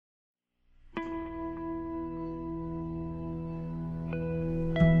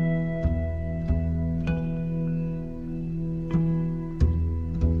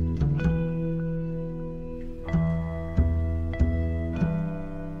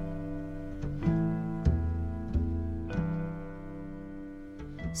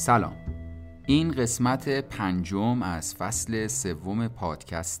سلام، این قسمت 5 از فصل 3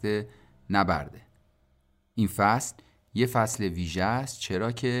 پادکست نبرده. این فصل یه فصل ویژه است،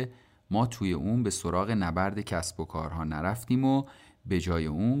 چرا که ما توی اون به سراغ نبرد کسب و کارها نرفتیم و به جای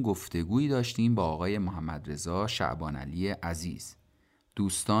اون گفتگویی داشتیم با آقای محمدرضا شعبانعلی عزیز.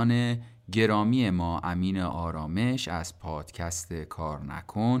 دوستان گرامی ما امین آرامش از پادکست کار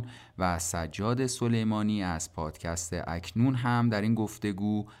نکن و سجاد سلیمانی از پادکست اکنون هم در این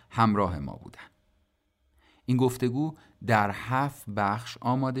گفتگو همراه ما بودن. این گفتگو در 7 بخش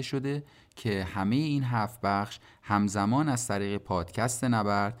آماده شده که همه این 7 بخش همزمان از طریق پادکست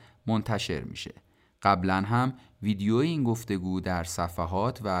نبرد منتشر میشه. قبلا هم ویدیوی این گفتگو در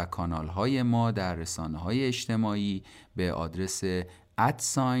صفحات و کانالهای ما در رسانه‌های اجتماعی به آدرس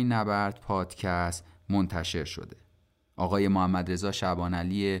 @نبرد پادکست منتشر شده. آقای محمدرضا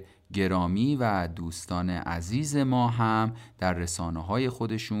شعبانعلی گرامی و دوستان عزیز ما هم در رسانه‌های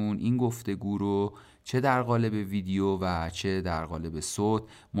خودشون این گفتگو رو چه در قالب ویدیو و چه در قالب صوت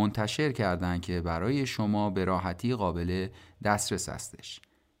منتشر کردن که برای شما به راحتی قابل دسترس هستش.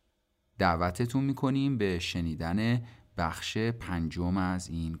 دعوتتون میکنیم به شنیدن بخش 5 از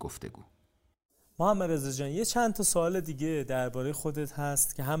این گفتگو. محمدرضا جان، یه چند تا سوال دیگه درباره خودت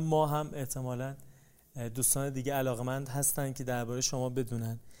هست که هم ما هم احتمالاً دوستان دیگه علاقمند هستن که درباره شما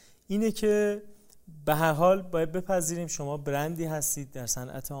بدونن. اینه که به هر حال باید بپذیریم شما برندی هستید در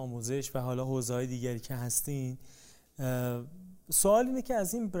صنعت آموزش و حالا حوزه‌های دیگری که هستین. سوال اینه که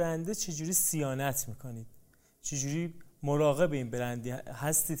از این برنده چجوری صیانت میکنید؟ چجوری مراقب این برندی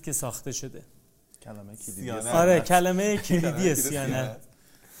هستید که ساخته شده؟ کلمه کلیدی. آره، کلمه کلیدی صیانت.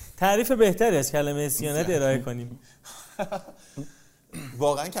 تعریف بهتری از کلمه صیانت ارائه کنیم.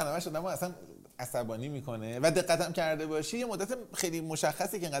 واقعا کلمه‌اش آدمو اصلا عصبانی میکنه و دقتم کرده باشی یه مدت خیلی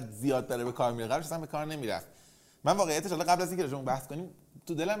مشخصه که اینقدر زیاد داره به کار میره. قبلش اصلا به کار نمیرفت. من واقعیتش حالا قبل از اینکه راجعش بحث کنیم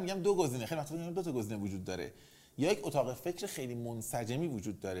تو دلم میگم 2 گزینه، خیلی وقتا میگم 2 تا گزینه وجود داره. یا یک اتاق فکر خیلی منسجمی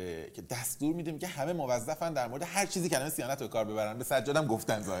وجود داره که دستور میده میگه همه موظفن در مورد هر چیزی کلمه صیانت به کار ببرن. به سجادم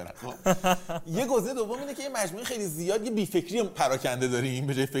گفتن ظاهرا. یه گزینه دوم اینه که یه مجموعه خیلی زیاد یه بی‌فکری پراکنده داریم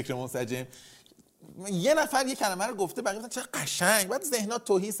به جای فکر منسجم. یه نفر یه کلمه رو گفته بقیه گفتن چه قشنگ، بعد ذهن‌ها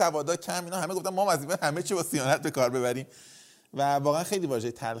توهی سوادا کم، اینا همه گفتن ما وظیفه همه چی با صیانت به کار ببریم و واقعا خیلی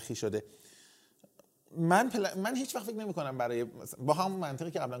واژه تلخی شده. من هیچ وقت فکر نمی‌کنم برای با همون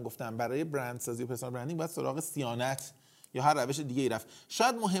منطقی که قبلا گفتم برای برندسازی و پرسونال برندینگ باید سراغ صیانت یا هر روش دیگه‌ای رفت.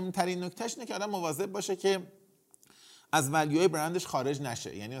 شاید مهمترین نکتهش اینه که آدم مواظب باشه که از ولیوهای برندش خارج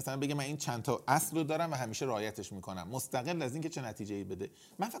نشه. یعنی مثلا بگه من این چند تا اصل رو دارم و همیشه رعایتش می‌کنم مستقل از اینکه چه نتیجه‌ای بده.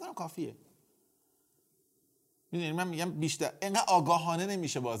 من فکر کنم کافیه. میدونی من میگم بیشتر اینقدر آگاهانه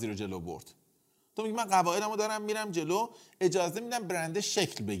نمیشه بازی رو جلو برد. تو میگی من قواعدمو دارم میرم جلو، اجازه میدم برند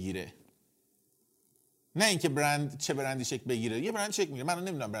شکل بگیره. نه اینکه برند چه برندی شکل بگیره. یه برند شکل میگیره، من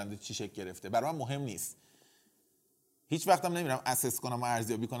نمیدونم برند چی شکل گرفته، برای من مهم نیست. هیچ وقتم نمیرم اسس کنم و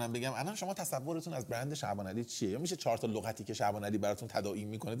ارزیابی کنم بگم الان شما تصورتون از برند شعبانعلی چیه، یا میشه 4 تا لغتی که شعبانعلی براتون تداعی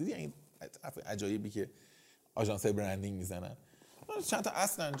میکنه. دیدی این عجایبی که آژانس‌های برندینگ میزنن. من چند تا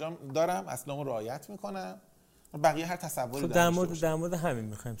اصل انجام دارم، اصلامو رعایت میکنم، بقیه هر تصوری در مورد همین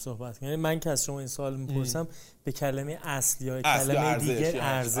میخوایم صحبت کنیم. یعنی من که از شما این سوال میپرسم به کلمه اصل یا کلمه دیگه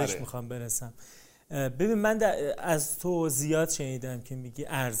ارزش میخوام برسم. ببین من از تو زیاد شنیدم که میگی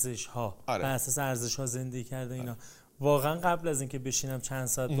ارزش ها، بر اساس ارزش ها زندگی کرده اینا. واقعا قبل از اینکه بشینم چند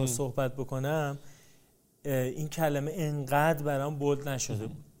ساعت با صحبت بکنم این کلمه انقدر برام بولد نشده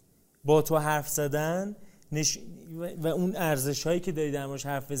بود. با تو حرف زدن و اون ارزش هایی که داری در موردش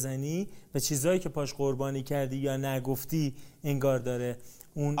حرف بزنی و چیزهایی که پاش قربانی کردی یا نگفتی انگار داره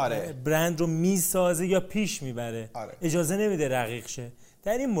اون برند رو میسازه یا پیش میبره. اجازه نمیده رقیق شه.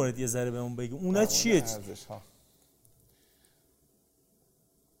 در این مورد یه ذره بهمون بگو اونا چیه؟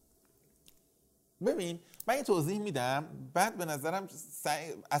 ببین من یه توضیح میدم، بعد به نظرم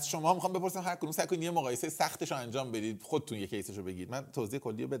از شما میخوام بپرسم هر کدوم سعی کنید یه مقایسه سختش رو انجام بدید، خودتون یه کیسش رو بگید. من توضیح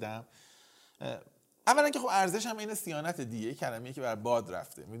کلی رو بدم. اولا که خب ارزش هم این صیانت دیگه، کلمه‌ای که بر باد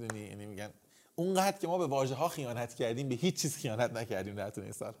رفته. میدونی یعنی میگن اونقدر که ما به واژه‌ها خیانت کردیم به هیچ چیز خیانت نکردیم در طول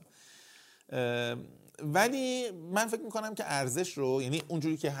این سال. ولی من فکر میکنم که ارزش رو، یعنی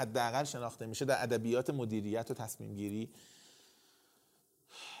اونجوری که حداقل شناخته میشه در ادبیات مدیریت و تصمیم گیری،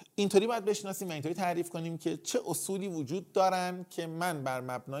 اینطوری باید بشناسیم و اینطوری تعریف کنیم که چه اصولی وجود دارن که من بر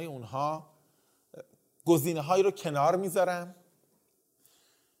مبنای اونها گزینه‌هایی رو کنار میذارم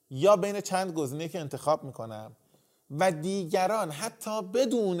یا بین چند گزینه که انتخاب میکنم و دیگران حتی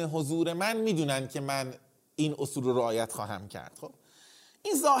بدون حضور من میدونن که من این اصول رو رعایت خواهم کرد. خب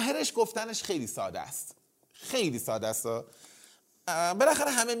این ظاهرش گفتنش خیلی ساده است، خیلی ساده است.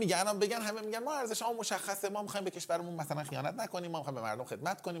 بالاخره همه میگن ما ارزش‌ها مشخصه، ما می‌خوایم به کشورمون مثلا خیانت نکنیم، ما می‌خوایم به مردم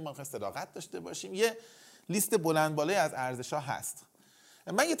خدمت کنیم، ما می‌خوایم صداقت داشته باشیم. یه لیست بلند بالایی از ارزش‌ها هست.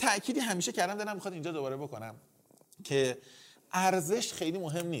 من یه تأکیدی همیشه کردم، دارم می‌خواد اینجا دوباره بکنم که ارزش خیلی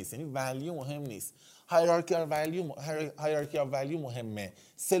مهم نیست، یعنی ولیو مهم نیست. هایرارکی آف ولیو مهمه.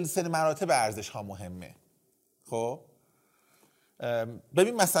 سلسله مراتب ارزش‌ها مهمه. خب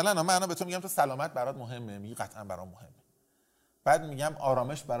ببین مثلا من به تو میگم تو سلامت برات مهمه، میگی قطعا برام مهمه. بعد میگم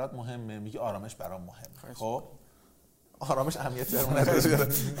آرامش برات مهمه، میگی آرامش برام مهمه. خب آرامش اهمیت برام نداره.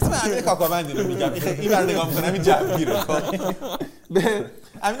 من امین کاکاوندی رو میگم، این بر نگاه میکنم این جوگیره. به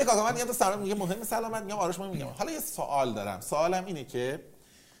امین کاکاوند میگم تو سلامت، میگه مهمه سلامت، میگم آرامش مهمه. میگم حالا یه سوال دارم، سوالم اینه که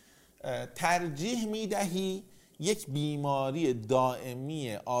ترجیح میدهی یک بیماری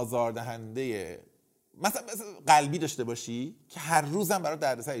دائمی آزاردهنده مثلا قلبی داشته باشی که هر روزم برات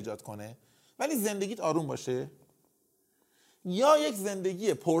دردسر ایجاد کنه ولی زندگیت آروم باشه، یا یک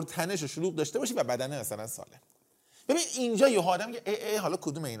زندگی پرتنش و شلوغ داشته باشی و بدنه مثلا سالم؟ ببین اینجا یه آدم میگه حالا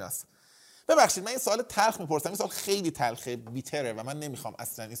کدوم ایناست؟ ببخشید من این سوال تلخ میپرسم، این سوال خیلی تلخه، بیتره و من نمیخوام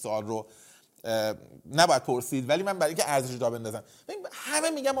اصلا این سوال رو نباید پرسید، ولی من برای اینکه ارزش جا بندازم. همه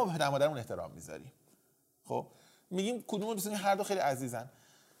میگن ما به پدر مادرمون احترام میذاریم، خب میگیم کدومو دوست داریم، هر دو خیلی عزیزن.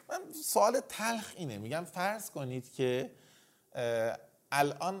 من سوال تلخ اینه، میگم فرض کنید که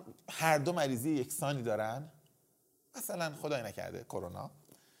الان هر دو مریضی یکسانی دارن، مثلا خدای نکرده کرونا،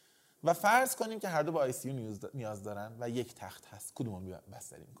 و فرض کنیم که هر دو با ICU نیاز دارن و یک تخت هست، کدومو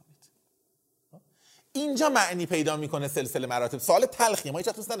بستری میکنید؟ اینجا معنی پیدا میکنه سلسله مراتب. سوال تلخیه، ما هیچ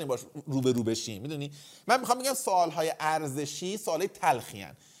وقت دوست نداریم باش رو بشیم، میدونی؟ من میخوام بگم سوالهای ارزشی سوالای تلخی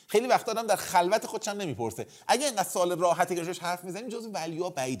ان. خیلی وقت آدم در خلوت خودش هم نمیپرسه. اگه اینقدر سوال راحتی که روش حرف میزنیم جزو ولیوها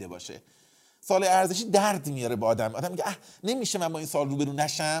بعیده باشه. سوال ارزشی درد میاره به آدم میگه نمیشه من با این سوال روبرو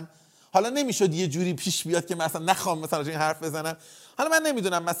نشم. حالا نمیشد یه جوری پیش بیاد که مثلا نخوام مثلا این حرف بزنم. حالا من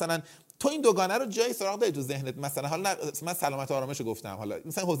نمیدونم مثلا تو این دوگانه رو جایی سراغ داری تو ذهنت؟ مثلا حالا من سلامت و آرامش رو گفتم، حالا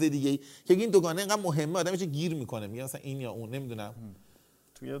مثلا حوزه دیگه که این دوگانه اینقدر مهمه آدم چه گیر میکنه، میگه مثلا این یا اون، نمیدونم.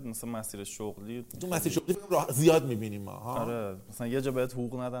 توی مثلا مسیر شغلی زیاد میبینیم ما. آره مثلا یه جا بهت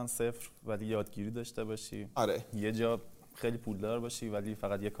حقوق ندن صفر ولی یادگیری داشته باشی. آره یه جا خیلی پولدار باشی ولی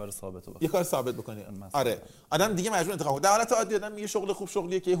فقط یه کار ثابت بکنی. یه کار ثابت بکنی. آره آدم دیگه مجبور انتخاب کنه. در حالت عادی آدم میگه شغل خوب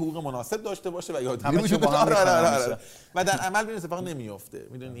شغلیه که حقوق مناسب داشته باشه و یادگیری وجود داشته باشه. و در عمل این اتفاق نمیفته،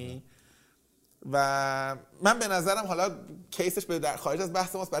 میدونی؟ و من به نظرم حالا کیسش به در خارج از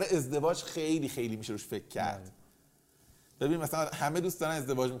بحث ماست، برای ازدواج خیلی خیلی میشه روش فکر کرد. ببین مثلا همه دوست دارن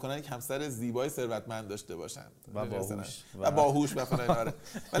ازدواج میکنن که همسر زیبای ثروتمند داشته باشن و باهوش و فلان. آره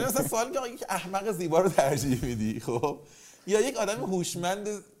ولی مثلا سوال که یک احمق زیبا رو ترجیح میدی خب یا یک آدم هوشمند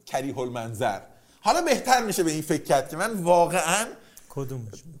کریه المنظر؟ حالا بهتر میشه به این فکر کرد که من واقعا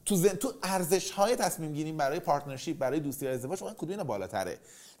کدومش تو ارزش‌های تصمیم گیریم برای پارتنرشیپ، برای دوستی یا ازدواج واقعا کدوم اینا بالاتره؟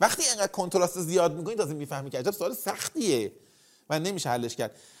 وقتی اینقدر کنتراست زیاد می‌کنی تازه میفهمی که عجب سوال سختیه و نمیشه حلش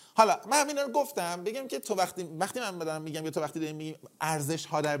کرد. حالا من همینا رو گفتم بگم که تو وقتی من دارم میگم یا تو وقتی داریم میگیم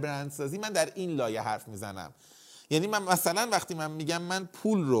ارزش‌ها در برندسازی، من در این لایه حرف میزنم. یعنی من مثلا وقتی من میگم من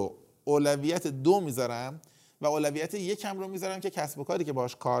پول رو اولویت 2 میذارم و اولویت 1 رو میذارم که کسب و کاری که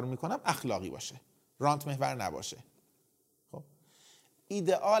باهاش کار میکنم اخلاقی باشه، رانت محور نباشه. خب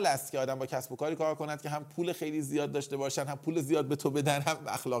ایدئال است که آدم با کسب و کاری کار کند که هم پول خیلی زیاد داشته باشن، هم پول زیاد به تو بدن، هم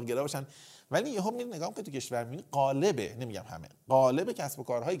اخلاق گرا باشن. ولی یهو میری نگاه می‌کنی تو کشور می‌بینی غالبه، نمیگم همه، غالب کسب و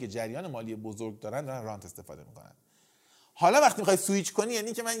کارهایی که جریان مالی بزرگ دارن رانت استفاده میکنن. حالا وقتی میخوای سوئیچ کنی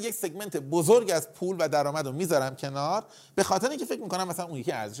یعنی که من یک سگمنت بزرگ از پول و درآمد رو میذارم کنار به خاطر اینکه فکر میکنم مثلا اون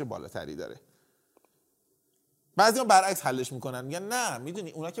یکی ارزش بالاتری داره. بعضی‌ها برعکس حلش میکنن، میگن نه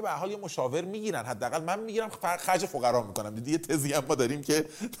میدونی اونا که به هر حال یه مشاور میگیرن، حداقل من میگیرم خرج فقرا میکنم. دیدی یه تزی هم ما داریم که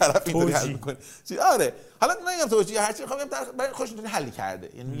طرف اینطوری حل میکنه. آره حالا نمیگم توجیه، هر چی میخوام برای خودش اینطوری حل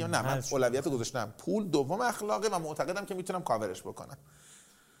کرده. یعنی میگم نه من اولویت گذاشتم پول، دوم اخلاقه و معتقدم که میتونم کاورش بکنم.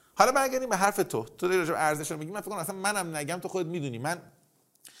 حالا برگردیم به حرف تو داری راجع به ارزش رو میگی، من فکر کنم اصلا منم نگم تو خودت میدونی من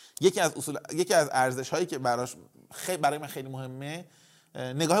یکی از ارزش هایی که برای من خیلی مهمه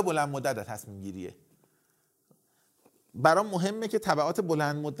نگاه بلند مدت در تصمیم گیریه. برام مهمه که تبعات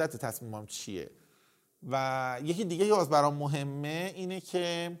بلند مدت تصمیمم چیه. و یکی دیگه که برام مهمه اینه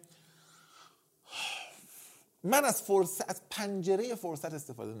که من از پنجره فرصت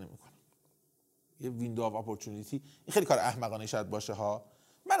استفاده نمیکنم. یه ویندو آف اپورتونیتی، این خیلی کار احمقانه شاید باشه ها.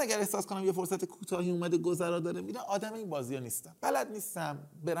 من اگر احساس کنم یه فرصت کوتاهی اومده گذرا داره میره، آدم این بازی‌ها نیستم، بلد نیستم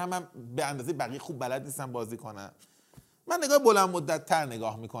برم به اندازه بقیه خوب بلد نیستم بازی کنم. من نگاه بلند مدت تر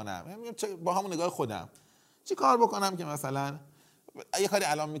نگاه میکنم، میگم با همون نگاه خودم چی کار بکنم که مثلا یه کاری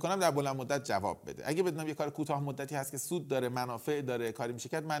الان میکنم در بلند مدت جواب بده. اگه بدونم یه کار کوتاه مدتی هست که سود داره، منافع داره، کاری میشه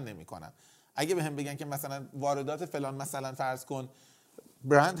کرد، من نمیکنم. اگه بهم بگن که مثلا واردات فلان مثلا فرض کن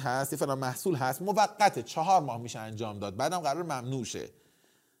برند هست، فلان محصول هست، موقته 4 ماه میشه انجام داد، بعدم قرار ممنوع شه،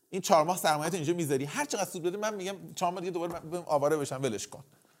 این 4 ماه سرمایه‌ت اینجا میذاری، هر چقدر سود بده من میگم 4 ماه دیگه دوباره آواره بشم ولش کن.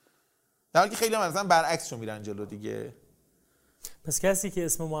 در حالی که خیلی مثلا برعکسشو میرن جلو دیگه. پس کسی که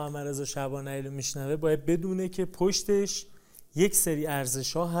اسم محمد رضا شعبانعلی رو میشنوه باید بدونه که پشتش یک سری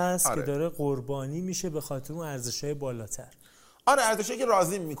ارزش‌ها هست که داره قربانی میشه به خاطر اون ارزش‌های بالاتر. آره ارزشی که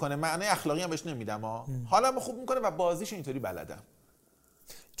راضی میکنه، معنی اخلاقی هم بهش نمیدم حالمو خوب میکنه و بازیش اینطوری بلدم.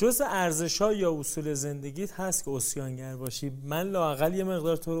 جزء ارزش‌ها یا اصول زندگیت هست که عصیانگر باشی؟ من لااقل یه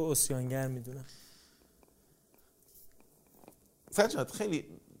مقدار تو رو عصیانگر میدونم. سجاد خیلی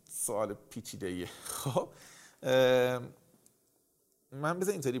سوال پیچیده‌ایه. خب من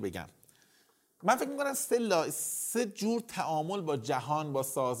بذار اینطوری بگم، من فکر میکنم 3 جور تعامل با جهان، با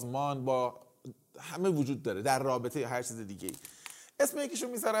سازمان، با همه وجود داره در رابطه یا هر چیز دیگه ای. اسم یکیشو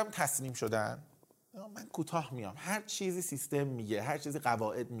میذارم تسلیم شدن. من کوتاه میام، هر چیزی سیستم میگه، هر چیزی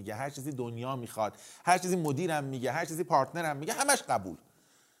قواعد میگه، هر چیزی دنیا میخواد، هر چیزی مدیرم میگه، هر چیزی پارتنرم میگه، همش قبول.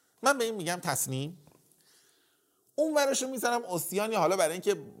 من به این میگم تسلیم. اون ورشو میذارم عصیان، یا حالا برای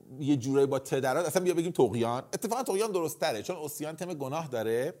اینکه یه جورایی با تدرات اصلا بیا بگیم طغیان. اتفاقا طغیان درست تره، چون عصیان تم گناه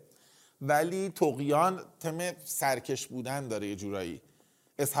داره ولی طغیان تم سرکش بودن داره یه جورایی.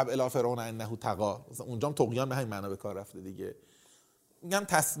 اذهب الی فرعون انه طغی، اونجا هم طغیان به همین معنا به کار رفته دیگه. میگم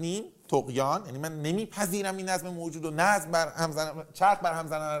تسلیم، طغیان، یعنی من نمیپذیرم این نظم موجود و نظم بر هم زنم، چرخ بر هم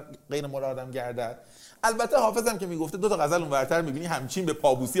زنم غیر مرادم گردد. البته حافظم که میگفته 2 تا غزل اونورتر میبینی همچین به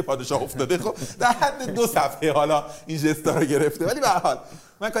پابوسی پادشاه افتاده. خب در حد 2 صفحه حالا این ژستا رو گرفته، ولی به هر حال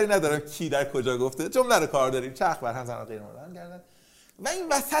من کاری ندارم کی در کجا گفته، جمله رو کار داریم، چرخ بر هم زنم غیر مرادم گردد. و این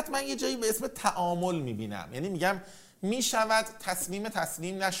وسط من یه جایی به اسم تعامل میبینم، یعنی میگم میشود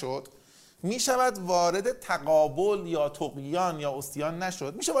تسلیم نشد، میشود وارد تقابل یا طغیان یا عصیان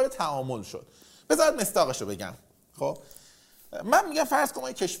نشد، میشه وارد تعامل شد. بذار مصداقش رو بگم. خب من میگم فرض کن ما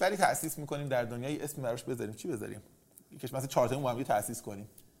یه کشوری تأسیس میکنیم در دنیا، یه اسمی براش بذاریم، چی بذاریم؟ یه کشور مثلا 4 تا با هم تأسیس کنیم،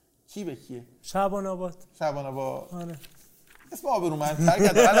 کی به کیه؟ شعبان آباد. آره. اسم آبرومندتر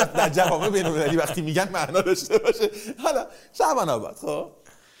که در جوامع بین‌المللی وقتی میگن معنا داشته باشه. حالا شعبان آباد. خب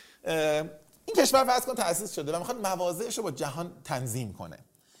این کشور فرض کن تأسیس شده و میخواد مواضعش رو با جهان تنظیم کنه.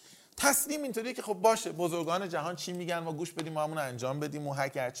 تسلیم اینطوریه که خب باشه بزرگان جهان چی میگن ما گوش بدیم، ما همون رو انجام بدیم و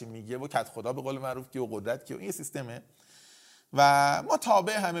هر چی میگه و کد خدا به قول معروف کی و قدرت کی و این سیستمه و ما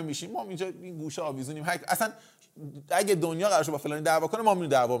تابع همه میشیم. ما اینجا این گوشه آویزونیم، اصلا اگه دنیا قرار شه با فلانی دعوا کنه ما همون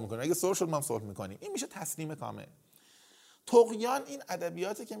دعوا میکنیم، اگه صلح شد ما هم صلح میکنیم. این میشه تسلیم کامل. طغیان این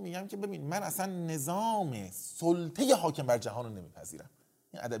ادبیاتی که میگم که ببین من اصلا نظام سلطه حاکم بر جهان رو نمیپذیرم.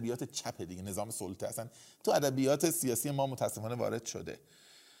 این ادبیات چپه دیگه، نظام سلطه اصلا تو ادبیات سیاسی ما متاسفانه وارد شده.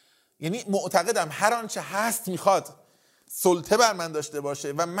 یعنی معتقدم هر آنچه هست میخواد سلطه بر من داشته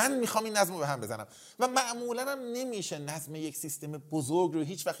باشه و من میخوام این نظم رو به هم بزنم و معمولا هم نمیشه نظم یک سیستم بزرگ رو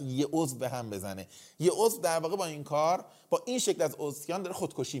هیچ وقت یه عضو به هم بزنه. یه عضو در واقع با این کار، با این شکل از عضویان داره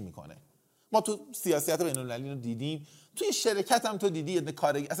خودکشی میکنه. ما تو سیاست بین‌المللی رو دیدیم، توی شرکت هم تو دیدی یه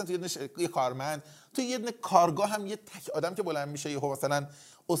کارگر، اصلا تو یه کارمند، تو یه کارگاه هم یه تک آدم که بلند میشه یهو مثلا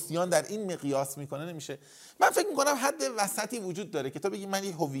عصیان در این مقیاس میکنه نمیشه. من فکر میکنم حد وسطی وجود داره که تو بگی من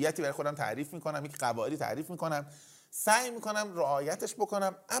یه هویتی برای خودم تعریف میکنم، یک قواعدی تعریف میکنم، سعی میکنم رعایتش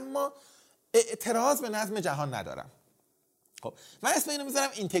بکنم، اما اعتراض به نظم جهان ندارم. خب من اسم اینو میذارم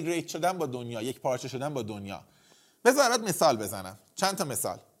اینتگریت شدن با دنیا، یک پارچه شدن با دنیا. بذار برات مثال بزنم، چند تا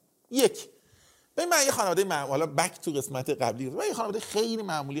مثال. یک، من یه خانواده حالا بک تو قسمت قبلی، من یه خانواده خیلی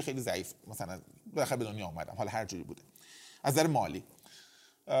معمولی، خیلی ضعیف مثلا بالاخره به دنیا اومدم، حالا هر جوری بوده از نظر مالی.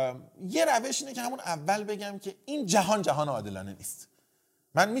 یه روش اینه که همون اول بگم که این جهان عادلانه نیست.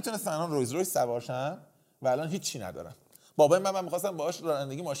 من میتونستم الان رویز رویس سوار شم و الان هیچی ندارم. بابای من می‌خواستم باهاش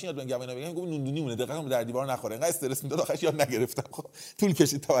رانندگی ماشین یاد بگیرم، بگم گفت نوندونی مونه، دقیقاً در دیوار نخوره، اینقدر استرس میداد آخرش یاد نگرفتم. خب طول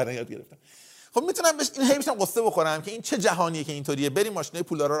کشید تا الان یاد گرفتم. خب میتونم بهش این هیچم قصه بخورم که این چه جهانیه که اینطوریه، بریم ماشینای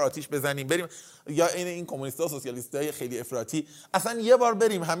پولدارا رو آتیش بزنیم، بریم یا این کمونیست‌ها و سوسیالیست‌های خیلی افراطی اصلا یه بار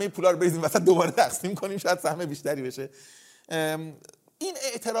بریم همه پولا رو بریزیم وسط دوباره تقسیم کنیم شاید سهم بیشتری بشه. این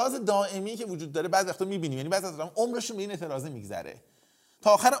اعتراض دائمی که وجود داره بعضی وقتا می‌بینیم، یعنی بعضی از آدم‌ها عمرشون به این اعتراض میگذره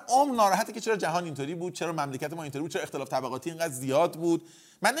تا آخر عمر ناراحته که چرا جهان اینطوری بود، چرا مملکت ما اینطوری بود، چرا اختلاف طبقاتی اینقدر زیاد بود.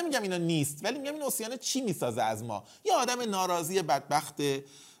 من نمیگم اینا نیست، ولی میگم این عصیان چی میسازه از ما؟ یه آدم ناراضی بدبخت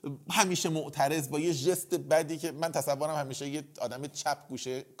همیشه معترض با یه ژست بدی که من تصورم همیشه یه آدم چپ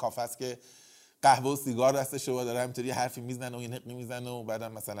گوشه کافه است که قهوه و سیگار دستشه و داره همینطوری حرفی میزنه و یه نقی میزنه و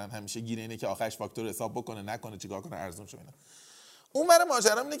بعدم مثلا همیشه گیره اینه که آخرش فاکتور حساب بکنه نکنه چیکار کنه ارزون شه اینا. اون برای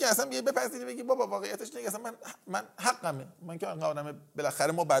ماجرا اینه که اصلا بیای بپذیری بگی بابا واقعیتش اینه که اصلا من حقمه، من که آدمه،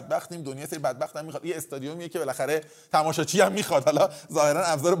 بالاخره ما بدبختیم، دنیا سری بدبخت هم میخواد، یه استادیومیه که بالاخره تماشاچی هم میخواد، حالا ظاهرا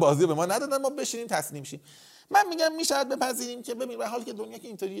ابزار بازی به ما ندادن، ما بشینیم تسلیم شیم. من میگم میشه بپذیریم که ببین به حال که دنیا که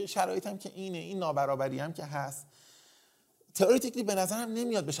اینطوریه، شرایط هم که اینه، این نابرابری هم که هست، تئوریتیکلی به نظرم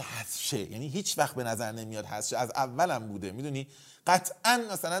نمیاد بشه حذف شه، یعنی هیچ وقت به نظر نمیاد حذف شه، از اولم بوده. میدونی قطعاً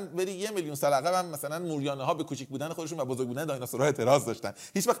مثلا بری 1 میلیون سال عقب هم مثلا موریانه ها به کوچیک بودن خودشون و بزرگ بودن دایناسورها اعتراض داشتن،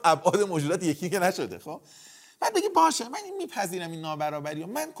 هیچ وقت ابعاد موجودات یکی که نشده. خب بعد بگی باشه من این میپذیرم این نابرابری،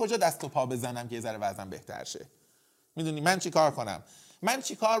 من کجا دست و پا بزنم که یه ذره وضعم بهتر شه؟ میدونی من چیکار کنم؟ من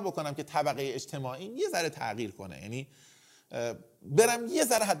چیکار بکنم که طبقه اجتماعی یه ذره تغییر کنه، یعنی برم یه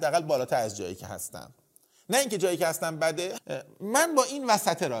ذره حداقل بالاتر از جایی که هستم، نه اینکه جایی که هستم بده. من با این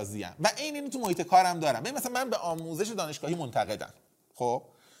وسط راضیم و اینو تو محیط کارم دارم. ببین مثلا من به آموزش دانشگاهی منتقدم. خب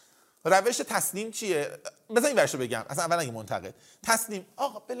روش تسلیم چیه؟ مثلا این ورشو بگم، اصلا اولا اگه منتقد تسلیم،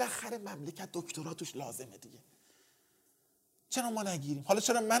 آقا بالاخره مملکت دکترا توش لازمه دیگه، چرا ما نگیریم؟ حالا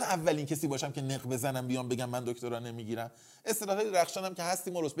چرا من اولین کسی باشم که نق بزنم بیام بگم من دکترا نمیگیرم؟ اصطلاحات رخشانم که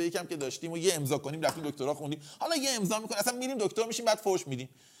هستیم و رتبه یکم که داشتیم و یه امضا کنیم رفتیم دکترا خوندیم، حالا یه امضا میکنیم اصلا میریم دکترا میشیم بعد فوش میدیم.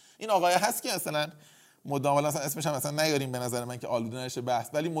 این آقای هست که مثلا مدام، ولی اصلا اسمش هم مثلا نیاریم به نظر من که آلوده نشه بحث،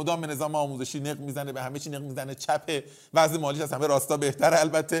 ولی مدام به نظام آموزشی نق میزنه، به همه چی نق میزنه، چپه، وضع مالیش از همه راستا بهتره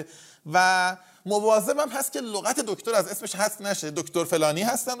البته، و مواظبم هست که لغت دکتر از اسمش حذف نشه. دکتر فلانی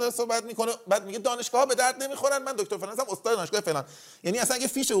هستم داره صحبت میکنه، بعد میگه دانشگاه‌ها به درد نمیخورن، من دکتر فلان هستم، استاد دانشگاه فلان. یعنی اصلا اگه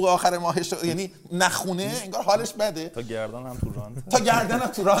فیش او آخر ماهش یعنی نخونه انگار حالش بده، تا گردن هم تو ران، تا گردن هم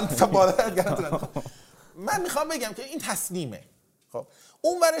تو ران، تا بالا گردن تو ران. من میخوام بگم که این تسلیمه. خب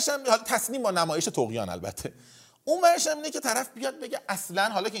اون ورش هم حالا تسلیم با نمایش طغیان، البته اون ورش هم اینه که طرف بیاد بگه اصلا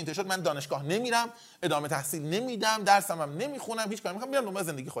حالا که اینطور شد من دانشگاه نمیرم، ادامه تحصیل نمیدم، درسم هم نمیخونم، هیچ کاری میخوام بیام دنبال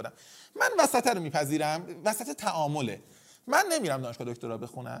زندگی خودم. من وسط رو میپذیرم، وسط تعامله. من نمیرم دانشگاه دکترا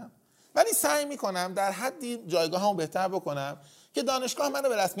بخونم، ولی سعی میکنم در حدی جایگاهمو بهتر بکنم که دانشگاه منو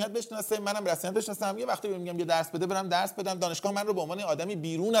به رسمیت بشناسه، منم به رسمیت بشناسم. یه وقتی میگم یه درس بده برم درس بدم، دانشگاه من رو به عنوان آدمی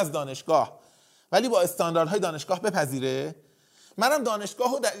بیرون از دانشگاه ولی با استانداردهای دانشگاه بپذیره. منم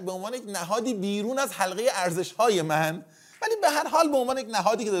دانشگاهو به عنوان یک نهادی بیرون از حلقه ارزش‌های من، ولی به هر حال به عنوان یک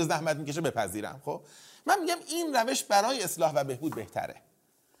نهادی که داره زحمت میکشه بپذیرم. خب من میگم این روش برای اصلاح و بهبود بهتره.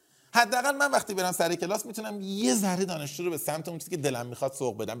 حداقل من وقتی برم سر کلاس میتونم یه ذره دانشجو رو به سمت اون چیزی که دلم میخواد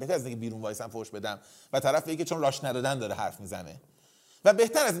سوق بدم، بهتر از اینکه بیرون وایسم فوش بدم و طرف بگه چون راش ندادن داره حرف میزنه، و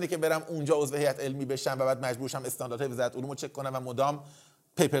بهتر از اینه که برم اونجا عضو هیئت علمی بشم و بعد مجبور شم استانداردهای وزارت علوم رو چک کنم و مدام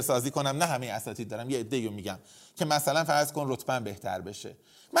پیپر سازی کنم. نه همه اساتید دارم، یه عده‌ایو میگم که مثلا فرض کن رتبه‌ام بهتر بشه.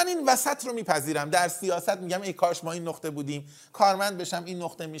 من این وسط رو میپذیرم. در سیاست میگم ای کاش ما این نقطه بودیم، کارمند بشم این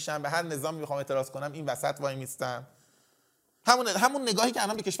نقطه میشم، به هر نظام میخوام اعتراض کنم این وسط وای میستم. همون نگاهی که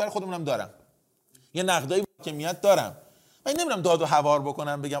الان به کشور خودمونم دارم، یه نقدای حاکمیت دارم. من نمیرم داد و هوار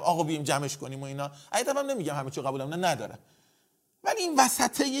بکنم بگم آقا بیایم جمعش کنیم و اینا. البته نمیگم همه چی قبولم ندارم، ولی این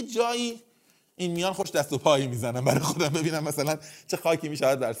وسطه یه جایی این میان خوش دست و پایی میزنم برای خودم ببینم مثلا چه خاکی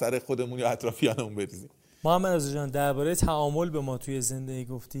میشه در سر خودمون یا اطرافیانمون بریزیم. محمد رضا جان درباره تعامل به ما توی زندگی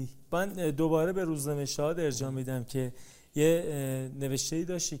گفتی. من دوباره به روزنوشته‌ها ارجاع میدم که یه نوشته‌ای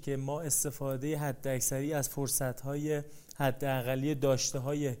داشتی که ما استفاده حداکثری از فرصت‌های حداقلی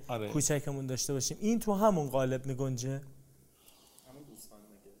داشته‌های کوچکمون داشته باشیم. این تو همون قالب میگنجه؟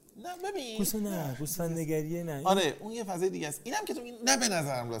 نه ببین گوسفند نگریه نه. آره اون یه فضای دیگه است. اینم که تو نه به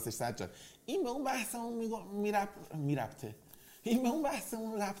نظرم راستش سجاد این به اون بحثمون میربطه. این به اون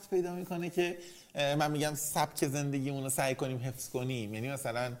بحثمون ربط پیدا میکنه که من میگم سبک زندگیمون رو سعی کنیم حفظ کنیم. یعنی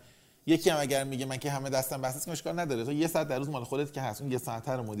مثلا یکی هم اگر میگه من که همه دستم بحث که اشکال نداره، تو 1 ساعت در روز مال خودت که هست، اون 1 ساعت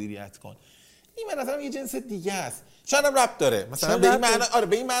رو مدیریت کن. این به نظرم یه جنس دیگه است. شاید هم ربط داره مثلا به این معنا، آره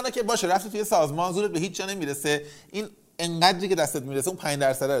به این معنا که باشه رفتی توی سازمان زورت به هیچ جا نمیرسه، این انقدری که دستت میرسه اون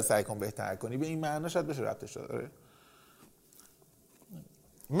 5% رو سعی کن بهتر کنی. به این معنا شاید بشه ربطش داره.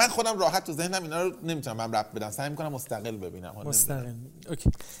 من خودم راحت تو ذهنم اینا رو نمیتونم من ربط بدم، سعی میکنم مستقل ببینم. مستقل.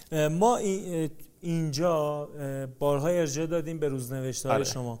 اوکی. ما اینجا بارها ارجاع دادیم به روزنوشته‌های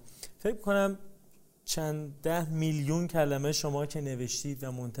شما. فکر کنم چند 10 میلیون کلمه شما که نوشتید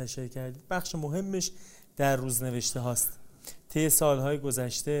و منتشر کردید بخش مهمش در روزنوشته هاست طی سالهای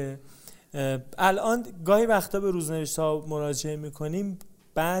گذشته. الان گاهی وقتا به روزنوشته ها مراجعه میکنیم،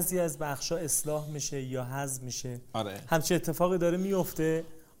 بعضی از بخشا اصلاح میشه یا حذف میشه. همچین اتفاقی داره میفته؟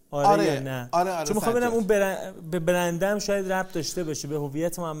 آره یا نه؟ آره چون میخوام ببینم اون به برندم شاید ربط داشته باشه، به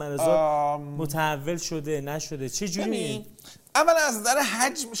هویت محمد رضا متحول شده نشده، چه جوری؟ اولا از نظر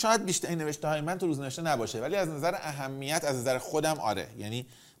حجم شاید بیشتر نوشته های من تو روزنوشته نباشه، ولی از نظر اهمیت از نظر خودم آره. یعنی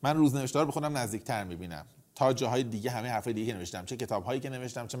من روزنوشته رو به خودم نزدیکتر میبینم تا جاهای دیگه، همه حرفای دیگه که نوشتم، چه کتاب‌هایی که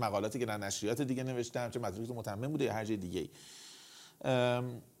نوشتم، چه مقالاتی که در نشریات دیگه نوشتم، چه مدارکی که متمم بوده یا هر جای دیگه‌ای.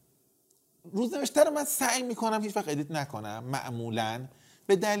 روزنوشته رو من سعی میکنم هیچ وقت ادیت نکنم معمولاً،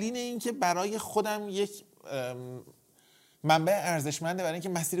 به دلیل اینکه برای خودم یک منبع ارزشمنده برای اینکه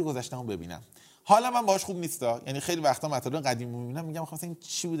مسیر گذشته‌مو ببینم. حالا من باهاش خوب نیستا، یعنی خیلی وقتا مطالب قدیمی میبینم میگم خب این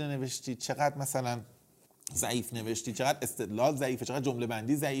چی بوده نوشتی، چقدر مثلا ضعیف نوشتی، چقدر استدلال ضعیفه، چقدر جمله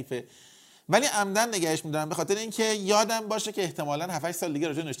بندی ضعیفه، ولی عمدن نگهش می‌دارم به خاطر اینکه یادم باشه که احتمالاً 7-8 سال دیگه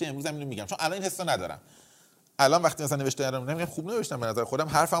راجع نوشته امروز اینو میگم، چون الان این حسو ندارم. الان وقتی مثلا نوشته رو میگم خوب نوشتم، به نظر خودم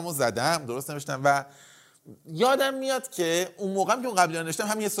حرفمو زدم، درست نوشتم و یادم میاد که اون موقعم که اون قبلا نوشتم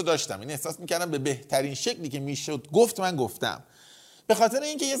همین حسو داشتم، یعنی احساس می‌کردم به بهترین شکلی که میشد گفت من گفتم. به خاطر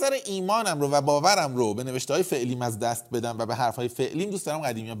اینکه یه ذره ایمانم رو و باورم رو به نوشته‌های فعلیم از دست بدم و به حرف‌های فعلیم دوست دارم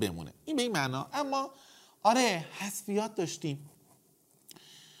قدیمی‌ها بمونه. این به این معنا. اما آره حذفیات داشتیم،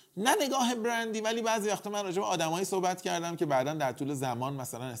 نه نگاه برندی، ولی بعضی وقتا من راجع به آدمایی صحبت کردم که بعداً در طول زمان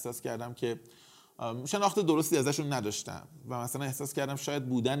مثلا احساس کردم که شناخت درستی ازشون نداشتم و مثلا احساس کردم شاید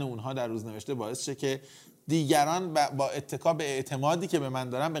بودن اونها در روزنوشته باعث شه که دیگران با اتکا به اعتمادی که به من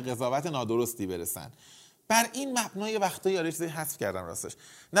دارن به قضاوت نادرستی برسن. بر این مبنای وقتایی آره چیزی حذف کردم راستش،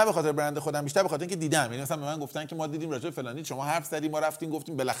 نه به خاطر برند خودم، بیشتر به خاطر اینکه دیدم، یعنی مثلا به من گفتن که ما دیدیم راجع به فلانی شما حرف زدیم، ما رفتیم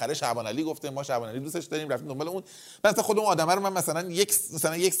گفتیم بالاخره شعبان علی گفته، ما شعبان علی دوستش داریم، رفتیم دنبال اون. مثلا خودم آدم رو من مثلا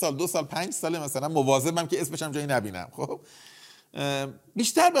یک سال 2 سال 5 سال مثلا مواظبم که اسمش هم جایی نبینم. خب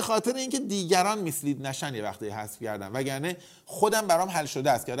بیشتر به خاطر اینکه دیگران میسلید نشن یه وقتی حذف کردم، وگرنه خودم برام حل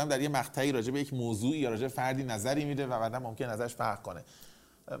شده است که آدم در یه مقطعی راجع به یک موضوعی یا راجع به فردی نظری میده و بعدا ممکن نظرش فرق کنه.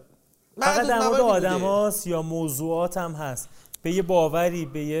 فقط در مورد آدم‌هاست یا موضوعات هم هست؟ به یه باوری،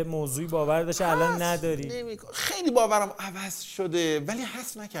 به یه موضوعی باور داشته الان نداری؟ خیلی باورم عوض شده ولی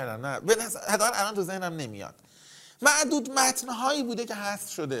حذف نکردم، نه حداقل الان تو ذهنم نمیاد. معدود متن‌هایی بوده که حذف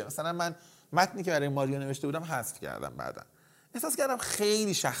شده، مثلا من متنی که برای ماریو نوشته بودم حذف کردم، بعدا احساس کردم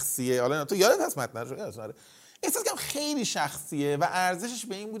خیلی شخصیه. حالا تو یادت هست متن رو؟ احساس کردم خیلی شخصیه و ارزشش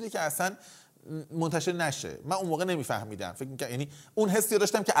به این بوده که اصلا منتشر نشه. من اون موقع نمیفهمیدم، فکر می‌کردم یعنی اون حسی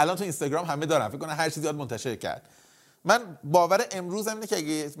داشتم که الان تو اینستاگرام همه دارن، فکر کنم هر چیزی یاد منتشر کرد. من باور امروزم اینه که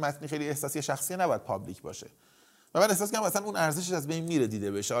اگه متن خیلی احساسی شخصی نباید پابلیک باشه و من احساس کردم اصلا اون ارزشش از بین میره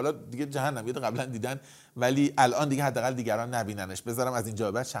دیده بشه. حالا دیگه جهنم یاد قبلا دیدن ولی الان دیگه حداقل دیگران نبیننش، بذارم از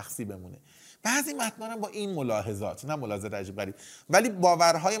اینجا بعد شخصی بمونه. بعضی متنا با این ملاحظات، نه ملاحظات عجیب غریب، ولی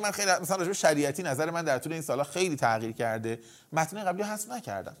باورهای من خیلی، مثلا راجع به شریعتی نظر من در طول این سالا خیلی تغییر کرده. متن قبلی حذف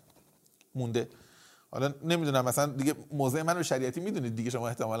نکردم، مونده. حالا نمیدونم مثلا دیگه موضع من رو شریعتی میدونید دیگه شما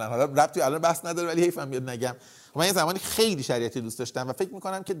احتمالاً، حالا ربطی الان بحث نداره ولی حیفم میاد نگم. من یه زمانی خیلی شریعتی دوست داشتم و فکر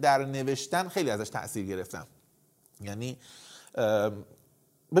میکنم که در نوشتن خیلی ازش تأثیر گرفتم. یعنی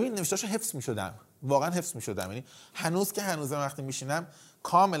ببین نوشتاشو حفظ میشدم، واقعا حفظ میشدم. یعنی هنوز که هنوز وقتی میشینم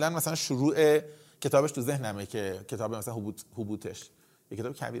کاملا مثلا شروع کتابش تو ذهنمه که کتاب مثلا حبوطش یه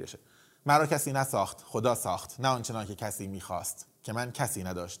کتاب کبیرشه. مرا کسی نساخت خدا ساخت، نه آنچنان که کسی میخواست، که من کسی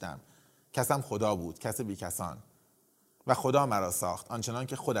نداشتم، کسم خدا بود، کس بی کسان، و خدا مرا ساخت آنچنان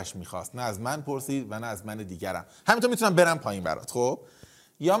که خودش میخواست، نه از من پرسید و نه از من دیگرم. همینطور میتونم برم پایین برات. خب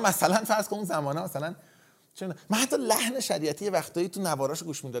یا مثلا فرض کن اون زمانه مثلا من حتی لحن شریعتی وقتایی تو نواراشو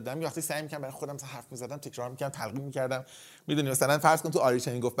گوش میدادم، یا وقتی سعی می‌کردم برای خودم حرف می‌زدم تکرار می‌کردم تلقین می‌کردم. میدونی مثلا فرض کن تو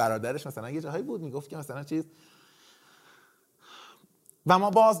آریچنی گفت برادرش مثلا یه جاهایی بود میگفت که مثلا چیز و ما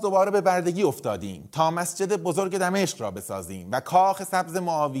باز دوباره به بردگی افتادیم تا مسجد بزرگ دمشق را بسازیم و کاخ سبز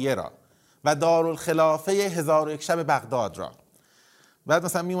معاویه را و دارالخلافه 1001 شب بغداد را. بعد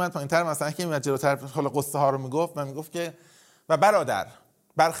مثلا میومد پایین‌تر مثلا که میومد جلوتر حالا قصه ها رو میگفت و میگفت که و برادر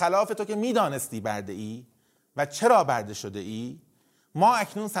برخلاف تو که میدانستی برده ای و چرا برده شده ای، ما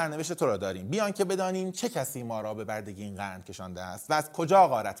اکنون سرنوشت تو را داریم، بیان که بدانیم چه کسی ما را به بردگی این قرن کشانده است و از کجا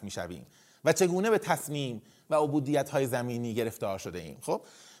غارت میشویم و چگونه به تصمیم و عبودیت‌های زمینی گرفتار شده ایم. خب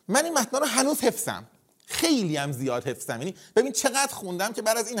من این متن رو هنوز حفظم، خیلی هم زیاد حفظم. یعنی ببین چقدر خوندم که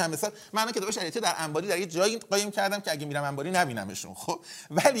بعد از این همه سال من کتاب شریعتی در انباری در یه جایی قایم کردم که اگه میرم انباری نبینمشون. خب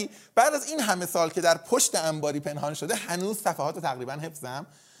ولی بعد از این همه سال که در پشت انباری پنهان شده هنوز صفحات تقریبا حفظم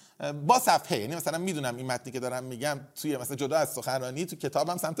با صفحه. یعنی مثلا میدونم این متنی که دارم میگم توی مثلا جدا از سخنرانی تو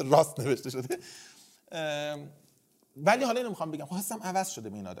کتابم سمت راست نوشته شده، ولی حالا اینو میخوام بگم حسم عوض شده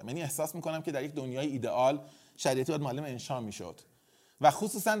به این آدم. یعنی احساس میکنم که در یک دنیای ایدئال شریعتی باید معلم انشا میشد و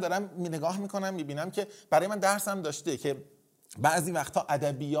خصوصا دارم نگاه میکنم میبینم که برای من درسم داشته که بعضی وقتا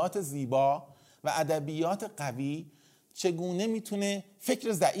ادبیات زیبا و ادبیات قوی چگونه میتونه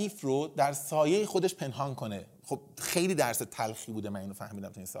فکر ضعیف رو در سایه خودش پنهان کنه. خب خیلی درس تلخی بوده، من اینو فهمیدم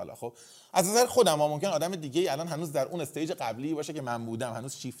تو این سالا. خب از نظر خودم ممکن آدم دیگه الان هنوز در اون استیج قبلی باشه که من بودم،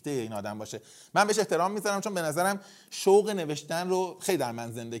 هنوز شیفته این آدم باشه. من بهش احترام میذارم چون به نظرم شوق نوشتن رو خیلی در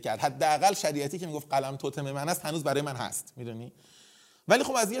من زنده کرد. حداقل شریعتی که میگفت قلم توتم من است هنوز برای من هست، میدونی. ولی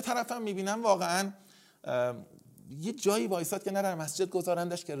خب از یه طرفم میبینم واقعا یه جایی وایساد که نه در مسجد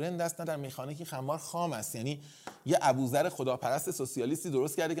گذارندش که رند است، نه در میخانه که خمار خام است. یعنی یه ابوذر خداپرست سوسیالیستی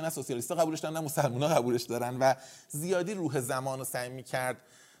درست کرده که نه سوسیالیست‌ها قبولش دارن نه مسلمان‌ها قبولش دارن و زیادی روح زمان رو سعی می‌کرد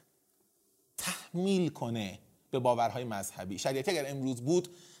تحمیل کنه به باورهای مذهبی. شریعتی اگر امروز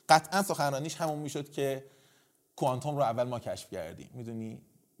بود قطعاً سخنرانیش همون میشد که کوانتوم رو اول ما کشف کردیم. میدونی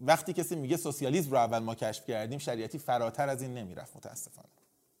وقتی کسی میگه سوسیالیسم رو اول ما کشف کردیم، شریعتی فراتر از این نمیرفت. متاسفانه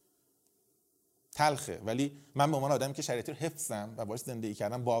تلخه، ولی من به عنوان آدمی که شریعتی رو حفظم و باهاش زندگی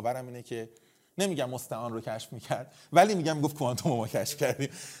کردم باورم اینه که نمیگم مستعان رو کشف میکرد، ولی میگم گفت کوانتوم رو ما کشف کردیم.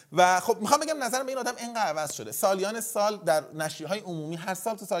 و خب میخوام بگم نظرم به این آدم اینقدر عوض شده. سالیان سال در نشریه‌های عمومی هر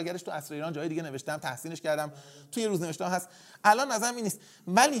سال تو سالگردش تو عصر ایران جای دیگه نوشتم، تحسینش کردم، توی روزنوشته‌ها هست. الان نظرم این نیست،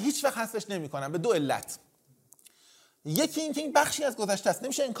 ولی هیچ وقت حذفش نمی‌کنم به دو علت. یکی اینکه این بخشی از گذشته است،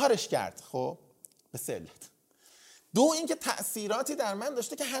 نمیشه انکارش کرد. خب به سه علت. دو اینکه تأثیراتی در من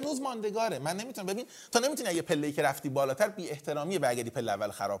داشته که هنوز ماندگاره. من نمیتونم، ببین تا نمیتونی اگه پله‌ای که رفتی بالاتر بی احترامیه برگردی پله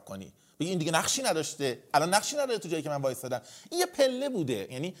اول خراب کنی. بگی این دیگه نقشی نداشته، الان نقشی نداره تو جایی که من وایسادم. این یه پله بوده.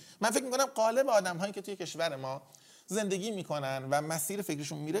 یعنی من فکر می‌کنم غالب آدم‌هایی که توی کشور ما زندگی می‌کنن و مسیر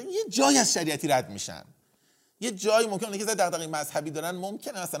فکرشون میره یه جایی از شریعتی رد میشن. یه جایی ممکنه که دغدغه مذهبی دارن،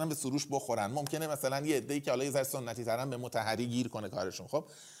 ممکنه مثلا به سروش بخورن، ممکنه مثلا یه عده‌ای که حالا یه ذره سنتی ترن به مطهری گیر کنه کارشون. خب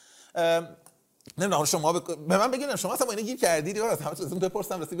نمیدونم شما به من بگید شما اصلا با اینا گیر کردید یا از همتون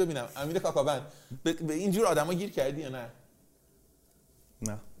بپرسم راستی ببینم امیر کاکاوند به اینجور آدما گیر کردی یا نه؟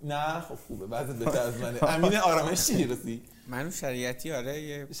 نه خب خوبه، بعضی بهتر از منه. امین آرامش چی رسی؟ منو شریعتی آره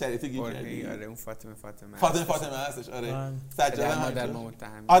یه شریعتی گیر کردی. آره اون فاطمه هستش. آره سجاده مادر ما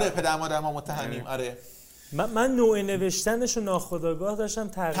متهمیم. آره پدر مادر ما متهمیم. آره من نوع نوشتنش رو ناخودآگاه داشتم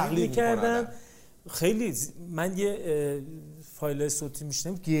تقلید می‌کردم. خیلی من یه فایل صوتی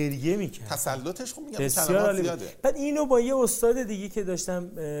میشنم گریه میکرد. تسلطش خوب میگم کلمات زیاده. بعد اینو با یه استاد دیگه که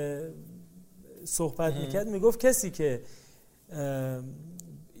داشتم صحبت میکرد میگفت کسی که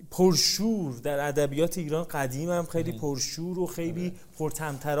پرشور در ادبیات ایران قدیم هم خیلی پرشور و خیلی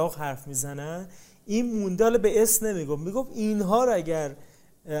پرطمطراق حرف میزنن، این موندال به اسم نمیگفت، اینها رو اگر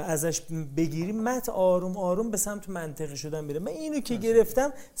ازش بگیریم متن آروم آروم به سمت منطقی شدن میره. من اینو که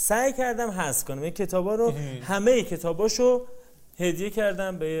گرفتم سعی کردم حذف کنم. این کتابا رو همه کتاباشو هدیه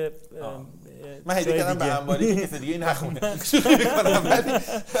کردم به من هدیه کردم به انباری که کسی دیگه نخونه. شروع می‌کنم ولی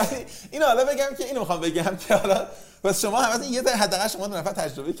اینو حالا بگم که اینو می‌خوام بگم که حالا بس شما هم یه ذره حداقل شما دو نفر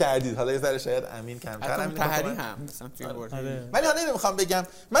تجربه کردید، حالا یه ذره شاید امین کمتر امین تحری هم مثلا توی برد. ولی حالا اینو می‌خوام بگم،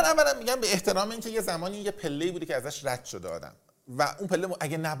 من اولا میگم به احترام اینکه یه زمانی یه پله‌ای بوده که ازش رد شده آدم و اون پله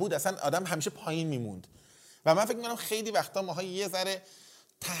اگه نبود اصلا آدم همیشه پایین میموند. و من فکر می‌کنم خیلی وقتا ماها یه ذره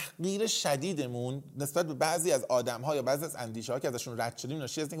تحقیر شدیدمون نسبت به بعضی از آدم‌ها یا بعضی از اندیشه‌ها که ازشون رد شدیم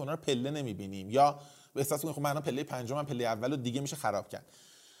ناشی از اینکه اونها رو پله نمی‌بینیم یا به احساس می‌کنیم خب من پله پنجمم، پله اولو دیگه میشه خراب کرد.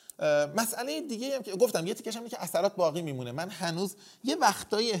 مسئله دیگه هم که گفتم یه تیکش اینه که اثرات باقی میمونه. من هنوز یه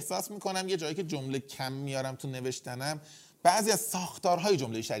وقتایی احساس می‌کنم یه جایی که جمله کم میارم تو نوشتنم، بعضی از ساختارهای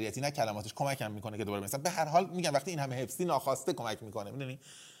جمله شریعتی نه کلماتش کمکم میکنه که دوباره مثلا به هر حال میگم وقتی این همه حفظی ناخواسته کمک میکنه، میدونی.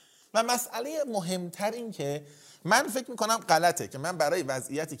 و مسئله مهمتر این که من فکر میکنم غلطه که من برای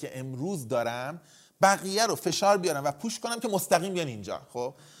وضعیتی که امروز دارم بقیه رو فشار بیارم و پوش کنم که مستقیم بیان اینجا.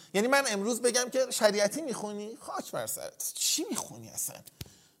 خب یعنی من امروز بگم که شریعتی میخونی، خاک بر سرت، چی میخونی اصلا؟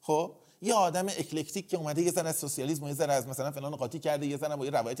 خب یه آدم اکلکتیک که اومده یه ذره از سوسیالیسم و یه ذره از مثلا فلان قاطی کرده، یه ذره با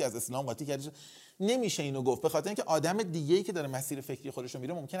یه روایتی از اسلام قاطی کرده، نمیشه اینو گفت، به خاطر اینکه آدم دیگه‌ای که داره مسیر فکری خودش رو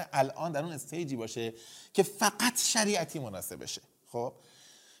میره ممکنه الان در اون استیجی باشه که فقط شریعتی مناسب بشه. خب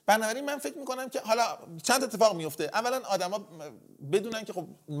بنابراین من فکر میکنم که حالا چند اتفاق میفته. اولا آدما بدونن که خب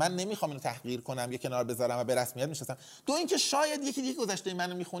من نمیخوام اینو تحقیر کنم یا کنار بذارم و به رسمیت میشناسم. دو اینکه شاید یکی دیگه گذشته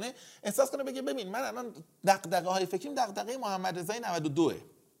منو میخونه احساس کنه بگه ببین من الان دغدغه‌های فکریم دغدغه محمد رضای 92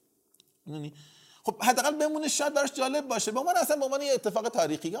 میدونی. خب حداقل بمونه شاید براش جالب باشه. با من اصلا به عنوان یه اتفاق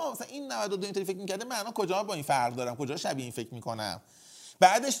تاریخی مثلا این 92 اینطوری فکر می‌کرده، من الان کجا با این فرق دارم، کجا شبیه این فکر می‌کنم،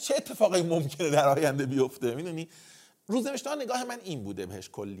 بعدش چه اتفاقی ممکنه در آینده بیفته، میدونی. روزنوشته‌ها نگاه من این بوده بهش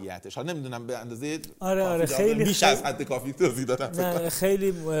کلیتش. حالا نمیدونم به اندازه آره خیلی بیش از حد کافی توضیح دادم. نه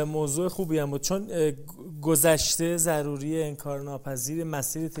خیلی موضوع خوبی هم بود، چون گذشته ضروری انکارناپذیر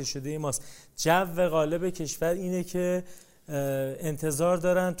مسیر طی شده ماست. جو غالب کشور اینه که انتظار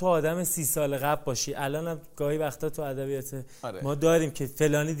دارن تو آدم 30 سال قبل باشی. الان هم گاهی وقتا تو ادبیات ما داریم که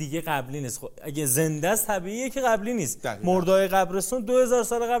فلانی دیگه قبلی نیست. خب اگه زنده است طبیعیه که قبلی نیست. مردای قبرستون 2000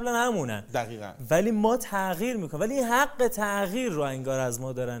 سال قبلا همونن. دقیقاً. ولی ما تغییر میکنیم، ولی این حق تغییر رو انگار از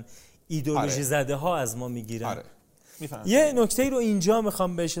ما دارن ایدئولوژی زده ها از ما میگیرن. میفهمم. یه نکته رو اینجا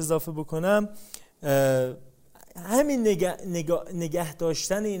میخوام بهش اضافه بکنم. همین نگه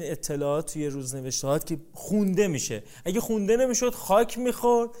داشتن این اطلاعات توی روزنوشته‌هات که خونده میشه. اگه خونده نمیشد خاک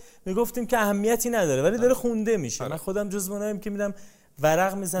میخورد، میگفتیم که اهمیتی نداره، ولی داره خونده میشه. من خودم جزو اوناییم که میرم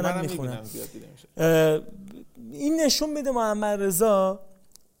ورق میزنم میخونم. این نشون میده محمد رضا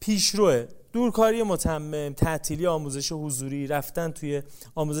پیشروه. دورکاری متمم، تعطیلی آموزش حضوری، رفتن توی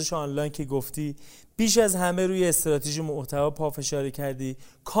آموزش آنلاین که گفتی، بیش از همه روی استراتژی محتوا پافشاری کردی.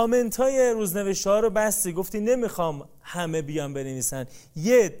 کامنت های روزنوشته ها رو بستی، گفتی نمیخوام همه بیان بنویسن،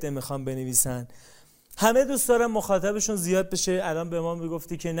 یه عده میخوام بنویسن. همه دوست دارن مخاطبشون زیاد بشه. الان به ما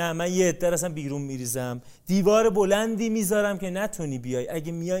میگفتی که نه، من یه عده اصلا بیرون میریزم، دیوار بلندی میذارم که نتونی بیای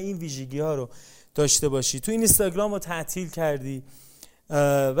اگه میای این ویژگی ها رو داشته باشی. تو این اینستاگرام رو تعطیل کردی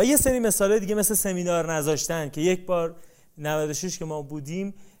و یه سری مثال دیگه مثل سمینار نذاشتن که یک بار 96 که ما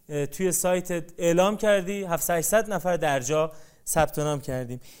بودیم توی سایت اعلام کردی 700-800 نفر در جا ثبت نام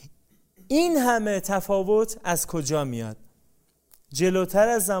کردیم. این همه تفاوت از کجا میاد؟ جلوتر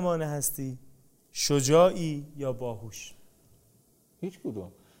از زمان هستی، شجاعی یا باهوش؟ هیچ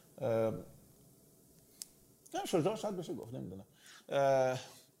کدوم. نه شجاع شاید بشه گفت، نمیدونم.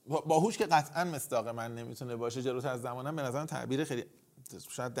 باهوش که قطعا مصداق من نمیتونه باشه. جلوتر از زمانم به نظرم تعبیر خیلی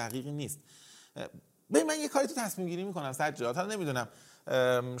شاید دقیقی نیست. ببین من یه کاری تو تصمیم گیری میکنم سجاد، حالا نمیدونم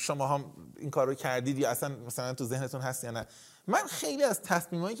شما هم این کار رو کردید یا اصلا مثلا تو ذهنتون هست یا نه. من خیلی از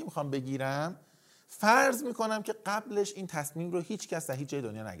تصمیمایی که میخوام بگیرم فرض میکنم که قبلش این تصمیم رو هیچ کس در هیچ جای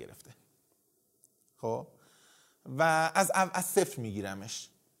دنیا نگرفته، خب، و از صفر میگیرمش.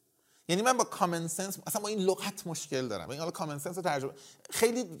 یعنی من با کامن سنس، اصلا با این لغت مشکل دارم. این حالا کامن سنس رو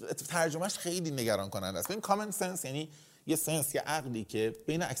ترجمهش خیلی نگران کننده است. ببین کامن سنس یعنی یه سنس، یه عقلی که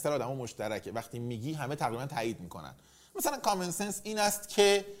بین اکثر آدما مشترکه. وقتی میگی همه تقریبا تایید میکنن. مثلا کامن سنس این است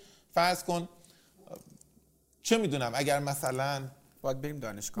که فرض کن چه میدونم اگر مثلا باید بریم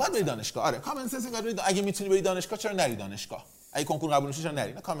دانشگاه. آره کامن سنس اگه میتونی بری دانشگاه چرا نری دانشگاه؟ اگه کنکور قبول نشی چرا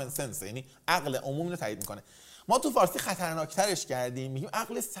نری؟ نه کامن سنس یعنی عقل عمومی رو تایید میکنه. ما تو فارسی خطرناکترش کردیم، میگیم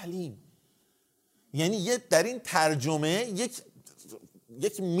عقل سلیم. یعنی در این ترجمه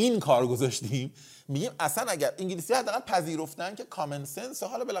یک مین کار گذاشتیم، میگیم اصلا اگر انگلیسی حداقل پذیرفتن که کامن سنس،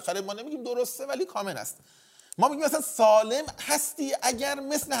 حالا بالاخره ما نمیگیم درسته ولی کامن است، ما میگیم اصلا سالم هستی اگر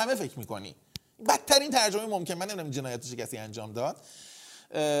مثل همه فکر میکنی. بدترین ترجمه ممکن. من نمیدونم جنایتش کسی انجام داد.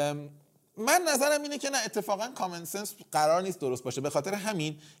 من نظرم اینه که نه، اتفاقا کامن سنس قرار نیست درست باشه. به خاطر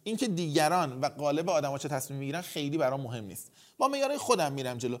همین اینکه دیگران و قالب آدم‌ها چه تصمیم میگیرن خیلی برام مهم نیست. با معیار خودم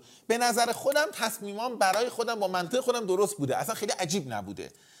میرم جلو. به نظر خودم تصمیمام برای خودم با منطق خودم درست بوده، اصلا خیلی عجیب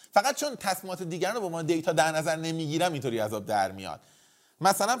نبوده. فقط چون تصمیمات دیگران رو با من دیتا در نظر نمیگیرم اینطوری عذاب در میاد.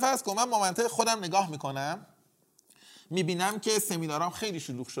 مثلا فرض کن من با منطق خودم نگاه میکنم، میبینم که سمینارام خیلی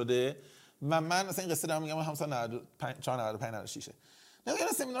شلوغ شده و من مثلا این قصه دارم میگم همسال 95 96 نه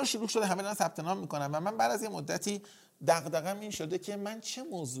سمینار شروع شده، همه دارن ثبت نام میکنن و من بعد از یه مدتی دغدغه‌م این شده که من چه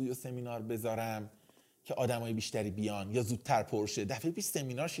موضوعی سمینار بذارم که آدمای بیشتری بیان یا زودتر پر شه. دفعه پیش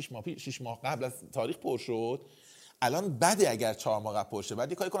سمینار 6 ماه قبل از تاریخ پر شد، الان بده اگر 4 ماه قبل پر شه، بعد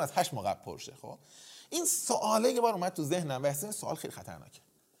یه کاری کن از 8 ماه قبل پر شه. خب این سواله یه بار اومد تو ذهنم و اصلا سوال خیلی خطرناکه.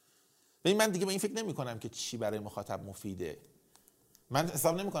 ببین من دیگه به این فکر نمی‌کنم که چی برای مخاطب مفیده. من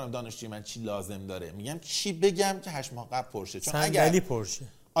حساب نمی‌کنم دانشجوی من چی لازم داره، میگم چی بگم که 8 ماه قبل پر شه. چون اگر پرشه،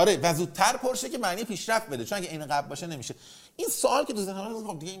 آره و زودتر پر شه که معنی پیشرفت بده، چون اگه این قبل باشه نمیشه. این سوال که تو ذهنم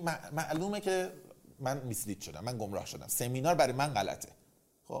خب دیگه معلومه که من میسلید شدم، من گمراه شدم، سمینار برای من غلطه.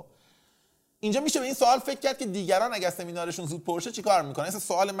 خب اینجا میشه به این سوال فکر کرد که دیگران اگه سمینارشون زود پر شه چیکار میکنن. اصلا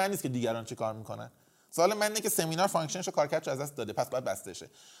سوال من نیست که دیگران چیکار میکنن، سوال من اینه که سمینار فانکشنش و کارکردش از دست داده، پس باید بسته شه.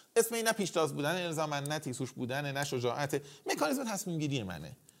 اسم این نه پیشتاز بودن الزاما، نه تیسوش بودن، نه شجاعت، مکانیزم تصمیم گیری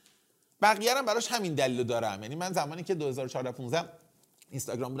منه. بقیه هم براش همین دلیل دارم. یعنی من زمانی که 2014 15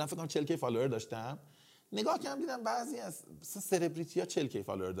 اینستاگرام بودم، فکر کنم 40K فالوور داشتم، نگاه کردم دیدم بعضی از سلبریتی‌ها 40K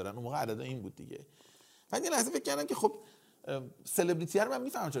فالوور دارن. اون موقع عدد این بود دیگه. بعد یه لحظه فکر کردم که خب سلبریتی رو من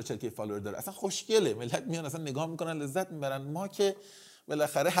میفهمم چرا 40K فالوور داره، اصلا خوشگله، ملت میان اصلا نگاه میکنن لذت میبرن، ما که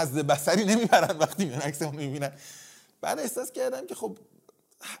بالاخره حظ بصری نمیبرن وقتی میان عکسمون میبینن. بعد احساس کردم که خب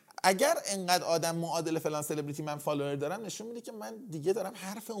اگر انقدر آدم معادل فلان سلبریتی من فالوور دارم، نشون میده که من دیگه دارم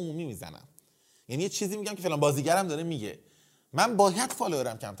حرف عمومی میزنم. یعنی یه چیزی میگم که فلان بازیگرم داره میگه، من باید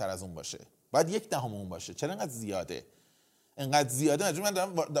فالوورم کمتر از اون باشه، باید 1/10 اون باشه. چرا انقدر زیاده؟ انقدر زیاده من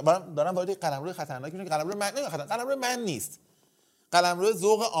دارم وارد قلمرو خطرناکی میشم. قلمرو من نیست، قلمرو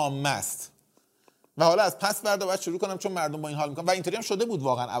ذوق عامه است و حالا از پس فردا باید شروع کنم چون مردم با این حال میکنن. و اینطوری هم شده بود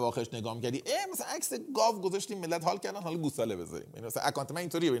واقعا. اواخرش نگاه می‌کردی مثلا عکس گاو گذاشتیم ملت حال کردن، حالا گوساله بذاریم. یعنی مثلا اکانت من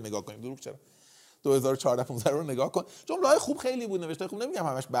اینطوریه، برید نگاه کنید. دروغ چرا؟ 2014 15 رو نگاه کن. جمله‌های خوب خیلی بود، نوشته خوب، نمیگم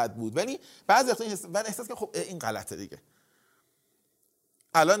همش بد بود، ولی بعضی وقتا من احساس که خب این غلطه دیگه.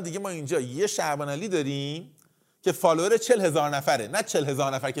 الان دیگه ما اینجا یه شعبان علی داریم که فالوور 40000 نفره، نه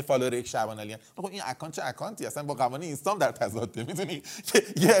 40000 نفر که فالوور یک شعبان علیان. خب این اکانت چه اکانتی اصلا با قوانین اینستام در تضاده، میدونی که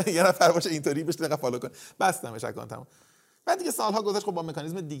یه نفر باشه اینطوری بشه دقیقاً فالو کنه. بستمش اکانتمو. بعد دیگه سالها گذشت، خب با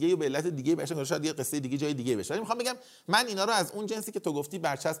مکانیزم دیگه و به علت دیگه بشه، شاید یه قصه دیگه جای دیگه بشه. ولی میخوام بگم من اینا رو از اون جنسی که تو گفتی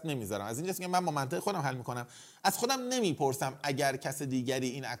برچسب نمیذارم، از این جنسی که من با منطق خودم حل میکنم. از خودم نمیپرسم اگر کس دیگری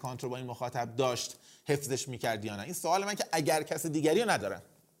این اکانت رو با این مخاطب داشت حفظش میکرد یا نه. این سوال من که اگر کس دیگری رو ندارم،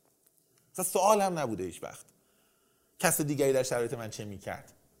 اصلا سوال هم نبوده هیچ وقت کس دیگری در شرایط من چه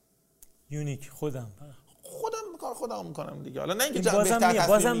میکرد. یونیک خودم کار خودم میکنم دیگه. حالا نه اینکه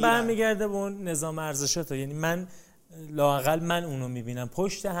بازم برمیگرده به اون نظام ارزشات. یعنی من لااقل من اونو میبینم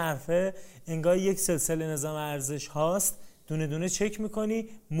پشت حرفه انگار یک سلسله نظام ارزش هاست، دونه دونه چک میکنی،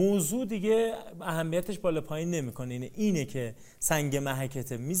 موضوع دیگه اهمیتش بالا پایین نمیکنه. اینه که سنگ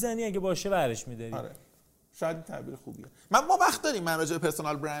محکته میزنی، اگه باشه برش میداری. آره شاید تعبیر خوبیه. ما وقت داریم من راجع به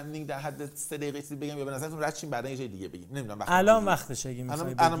پرسونال برندینگ در حد 3 دقیقه چیزی بگم یا به نظرتون رد چیم بعدا یه جای دیگه بگیم؟ نمیدونم الان وقتشه اگه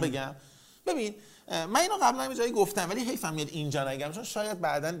میخوای الان بگم. ببین من اینو قبلا یه جایی گفتم ولی حیفم میاد اینجا نگم چون شاید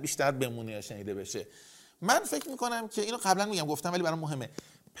بعداً بیشتر بمونه یا شنیده بشه. من فکر میکنم که اینو قبلا گفتم ولی برام مهمه.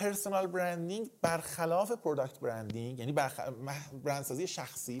 پرسونال برندینگ برخلاف پروداکت برندینگ، یعنی برندسازی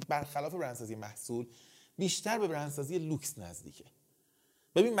شخصی، برخلاف برندسازی محصول، بیشتر به برندسازی لوکس نزدیکه.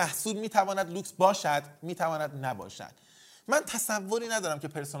 ببین محصول میتواند لوکس باشد، میتواند نباشد. من تصوری ندارم که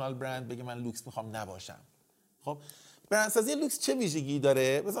پرسونال برند بگه من لوکس میخوام نباشم. خب برندسازی لوکس چه ویژگی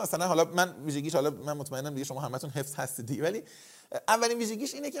داره؟ مثلا حالا من ویژگیش، حالا من مطمئنم دیگه شما همتون حفظ هستید، ولی اولین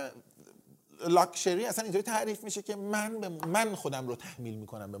ویژگیش اینه که لاکچری اصلا اینطوری تعریف میشه که من خودم رو تحمیل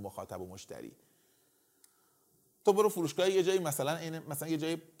میکنم به مخاطب و مشتری. تو برو فروشگاه یه جایی مثلا یه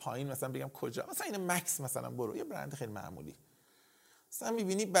جای پایین، مثلا بگم کجا، مثلا این مکس مثلا برو، یه برند خیلی معمولی، مثلا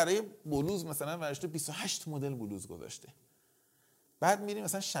میبینی برای بلوز مثلا ورشته 28 مدل بلوز گذاشته. بعد میری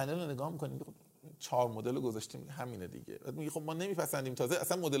مثلا شنل رو نگاه میکنی، 4 مدل رو گذاشتیم همینه دیگه. بعد میگی خب ما نمیپسندیم، تازه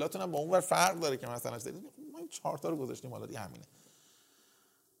اصلا مدلاتون هم با اونور فرق داره که مثلا ما این 4 تا رو گذاشتیم حالا دیگه همینه.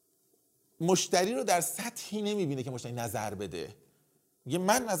 مشتری رو در سطحی نمیبینه که مشتری نظر بده. میگه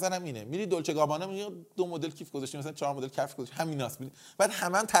من نظرم اینه. میری دولچه گابانا میگه 2 مدل کیف گذاشتیم، مثلا 4 مدل کفش گذاشتیم، همیناست. بعد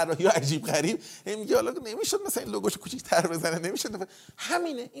همون طراحی ها عجیب غریب، میگه حالا نمیشد مثلا این لوگوشو کوچیک‌تر بزنه، نمیشد،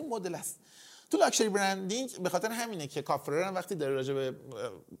 همینه، این مدل است. تو لاکچری برندینگ به خاطر همینه که کافرر هم وقتی داره راجع به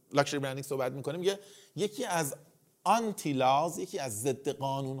لاکچری برندینگ صحبت میکنه میگه یکی از آنتی لاز، یکی از ضد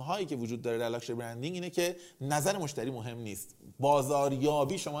قانون هایی که وجود داره در لاکچری برندینگ اینه که نظر مشتری مهم نیست.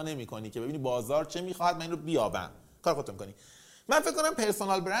 بازاریابی شما نمی‌کنی که ببینی بازار چه می‌خواد من این رو بیابم، کار خودت می‌کنی. من فکر کنم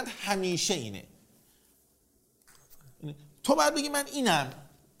پرسونال برند همیشه اینه. تو باید بگی من اینم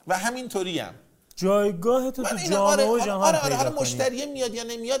و همینطوریم. جایگاه تو جامعه و جهان پیدا کنی. حالا مشتری میاد یا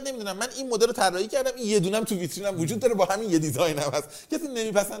نمیاد نمیدونم. من این مدل رو طراحی کردم، این یه دونم تو ویترینم وجود داره، با همین یه دیزاینم هست. کسی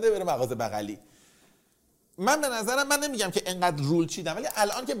نمیپسنده بره مغازه بغلی. من به نظرم، من نمیگم که انقدر رول چیدم، ولی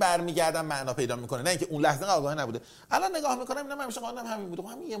الان که برمیگردم معنا پیدا میکنه، نه اینکه اون لحظه آگاه نبوده. الان نگاه میکنم اینم همیشه قانونم همین بوده،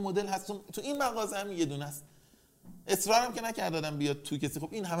 همین یه مدل هست تو این مغازه، همین یه دونه است. اصرارم که نکردم بیاد تو کسی. خب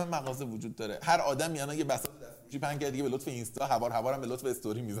این همه مغازه وجود داره، هر آدمی الان یه بساط دستفروشی پنگ کرد دیگه، به لطف اینستا هوارم به لطف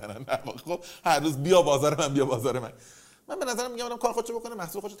استوری میزنن. خب هر روز بیا بازار من، بیا بازار من. من به نظرم میگم آدم کار خودشو بکنه،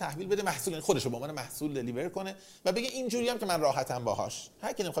 محصول خودشو تحویل بده، محصول یعنی خودشو به عنوان محصول دلیور کنه و بگه اینجوری هم که من راحتم باهاش،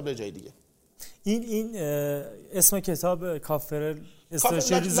 هر کی نمیخواد بره جای دیگه. این اسم کتاب کافر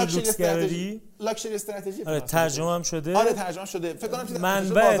استراتژی لوکسگرایی، لاکچری استراتژی. آره ترجمه هم شده. آره ترجمه شده. فکر کنم چیز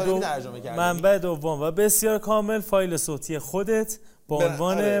منبع دوم و بسیار کامل فایل صوتی خودت با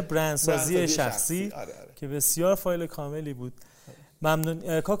عنوان برندسازی شخصی. آره. که بسیار فایل کاملی بود.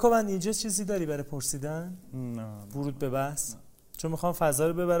 ممنون. کاکاوند اینجا چیزی داری برای پرسیدن؟ نه. ورود به بحث؟ چون میخوام فضا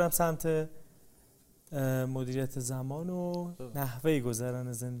رو ببرم سمت مدیریت زمان و نحوه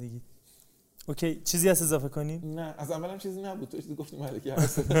گذران زندگی. اوکی، چیزی هست اضافه کنیم؟ نه، از اولم چیزی نبود، تو چیزی گفتیم مالکی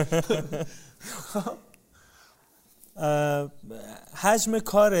هست. حجم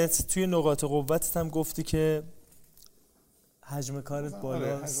کارت توی نقاط قوتت هم گفتی که حجم کارت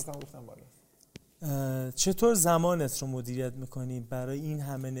بالاست. چطور زمانت رو مدیریت میکنی برای این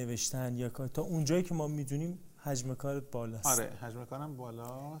همه نوشتن یا کار؟ تا اونجایی که ما میدونیم حجم کارت بالاست. آره حجم کارم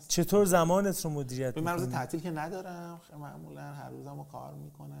بالاست. چطور زمانت رو مدیریت میکنی؟ من روز تعطیل که ندارم، معمولا هر روزمو کار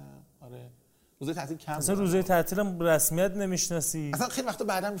میکنم. آره روز تعطیل کم. اصلا روزای تعطیلم رسمیت نمیشناسی؟ اصلا خیلی وقتا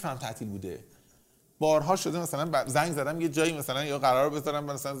بعدا میفهمم تعطیل بوده. بارها شده مثلا زنگ زدم یه جایی مثلا یا قرار بذارم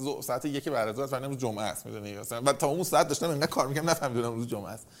مثلا ساعت 1 بعد از ظهر، فهمیدم روز جمعه است، میدونی مثلا بعد تا اون ساعت داشتم انقدر کار میکردم نفهمیدم روز جمعه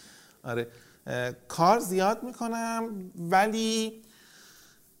است. آره کار زیاد میکنم، ولی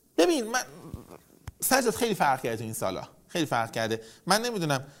ببین من سجاد خیلی فرق کرده تو این سالا، خیلی فرق کرده. من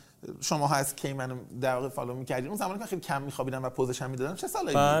نمیدونم شماها از کی منو در واقع فالو می‌کردین، اون زمانی که خیلی کم می‌خوابیدم و پوزش هم می‌دادم چه سالی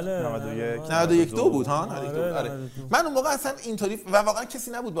بود؟ بله 91 2 بود ها. آره. من اون موقع اصلا اینطوری و واقعا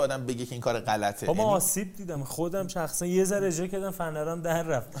کسی نبود به آدم بگه که این کار غلطه. ما آسیب دیدم خودم شخصا یه ذره اجرا کردم فنرام در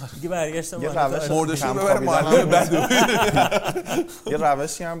رفت دیگه برگشتم مردشون ببره معلم بدو. یه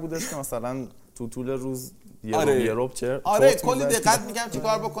روشی هم بودش که مثلا تو طول روز یه روب کلی دقت می‌کردم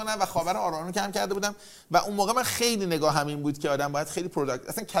چیکار بکنم و خواب رو آرام کم کرده بودم و اون موقع من خیلی نگاه همین بود که آدم باید خیلی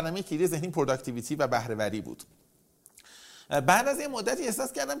اصلا کلمه کلیدی ذهنی پروداکتیویتی و بهره وری بود. بعد از یه مدتی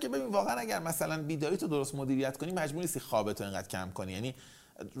احساس کردم که ببین واقعا اگر مثلا بیداری تو درست مدیریت کنی مجبور نیستی خوابتو اینقدر کم کنی، یعنی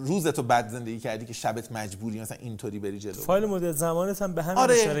روزتو بد زندگی کردی که شبت مجبوری مثلا اینطوری بری جلو. فایل مدت زمانت هم به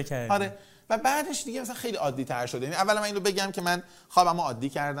همین اشاره کردی. آره و بعدش دیگه مثلا خیلی عادی تر شده. یعنی اولا من اینو بگم که من خوابمو عادی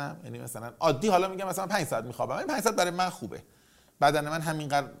کردم، یعنی مثلا عادی حالا میگم مثلا 5 ساعت میخوابم، این 5 ساعت برای من خوبه. بدن من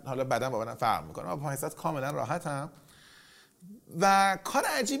همینقدر حالا بدن با بدن فرق میکنه، من 5 ساعت کاملا راحتم و کار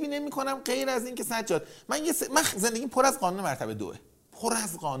عجیبی نمیکنم غیر از این که سجاد من زندگیم پر از قانون مرتبه 2، پر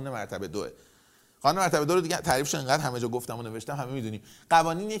از قانون مرتبه 2. قانون مرتبه 2 رو دیگه تعریفش انقدر همه جا گفتم و نوشتم همه میدونیم.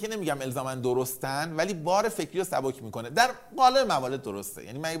 قوانینیه که نمیگم الزاما درستن ولی بار فکری رو سبک میکنه. در قالب موارد درسته.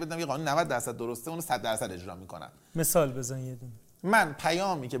 یعنی من اگه بدونم یه قانون 90% درسته اونو 100% اجرا میکنم. مثال بزن یه دونه. من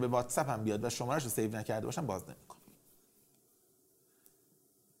پیامی که به واتساپم بیاد و شماره‌شو سیو نکرده باشم باز نمیکنم.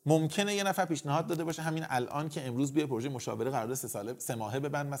 ممکنه یه نفر پیشنهاد داده باشه همین الان که امروز بیا پروژه مشاوره قرارداد 3 ماهه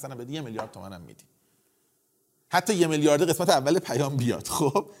ببند مثلا بدی 1 میلیارد تومانم میدی. حتی 1 میلیارد قسمت اول پیام بیاد،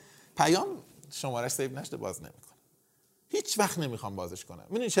 خب پیام شماره‌اش سیو نشده باز نمیکنه. هیچ وقت نمیخوام بازش کنم.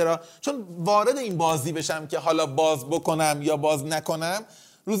 میدونی چرا؟ چون وارد این بازی بشم که حالا باز بکنم یا باز نکنم،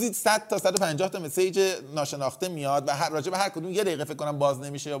 روزی 100 تا 150 تا مسیج ناشناخته میاد و راجع به هر کدوم یه دقیقه فکر کنم باز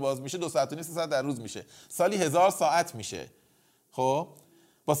نمیشه یا باز میشه 2 ساعت و نیم 3 ساعت در روز میشه. سالی 1000 ساعت میشه. خب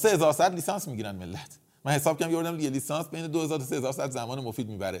با 3000 ساعت لیسانس میگیرن ملت. من حساب کردم یه لیسانس بین 2000 تا 3000 ساعت زمان مفید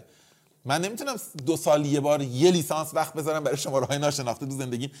میبره. من نمیتونم 2 سال یه بار یه لیسانس وقت بذارم برای شماره‌های ناشناخته تو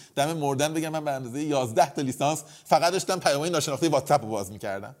زندگیم. دم مردن بگم من به اندازه 11 تا لیسانس فقط داشتم پیام‌های ناشناخته واتساپ رو باز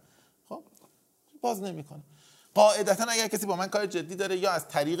می‌کردم. خب باز نمی‌کنم. قاعدتاً اگر کسی با من کار جدی داره یا از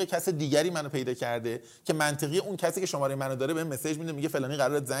طریق کس دیگری منو پیدا کرده که منطقی اون کسی که شماره منو داره بهم مسیج میده میگه فلانی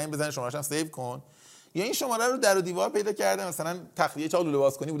قراره زنگ بزنه شماره‌شم سیو کن، یا این شماره رو در و دیوار پیدا کرده مثلا تخلیه چا لوله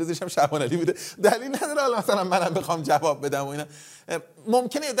باز کنی بوده زیرش هم شبانه علی بوده، دلیل نداره حالا مثلا منم بخوام جواب بدم و اینا.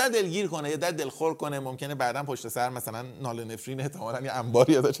 ممکنه یه در دلگیر کنه یه در دلخور کنه، ممکنه بعداً پشت سر مثلا ناله نفرین احتمالاً یه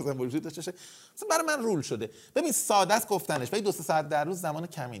انباری ازش مثلا وجود داشته باشه. مثلا برای من رول شده. ببین ساده است گفتنش ولی 2 ساعت در روز زمان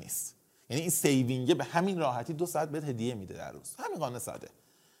کمی نیست. یعنی این سیوینگ به همین راحتی 2 ساعت بهت هدیه میده در روز. همین قانون ساده.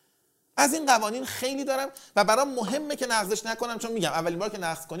 از این قوانین خیلی دارم و برام مهمه که نقضش نکنم، چون میگم اولین بار که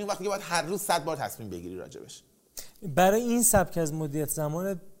نقض کنی وقتی که باید هر روز 100 بار تصمیم بگیری راجبش. برای این سبک از مدیریت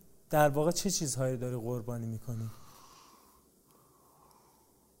زمان در واقع چه چیزهایی داری قربانی میکنی؟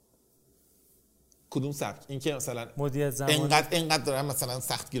 کدوم سبک؟ این که مثلا مدیریت زمان اینقدر دارم مثلا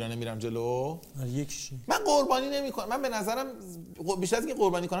سختگیرانه میرم جلو. یکیشی من قربانی نمیکنم. من به نظرم بیشتر از اینکه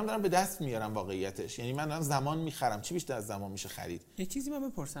قربانی کنم دارم به دست میارم واقعیتش. یعنی من دارم زمان میخرم. چی بیشتر از زمان میشه خرید؟ یه چیزی من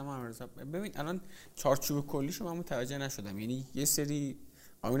بپرسم عمرزا، ببین الان چارچوب کلیشو من متوجه نشدم. یعنی یه سری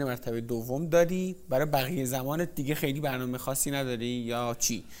قانون مرتبه دوم داری، برای بقیه زمانت دیگه خیلی برنامه خاصی نداری یا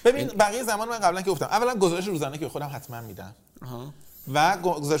چی؟ ببین بقیه زمان من قبلا که گفتم اولا گزارش روزانه که خودم حتما میدم و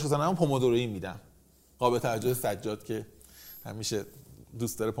گزارش روزانه‌ام پومودورویی میدم. قابل توجه سجاد که همیشه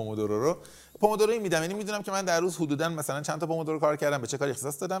دوست داره پومودورویی میدم. یعنی میدونم که من در روز حدوداً مثلا چند تا پومودورو کار کردم، به چه کاری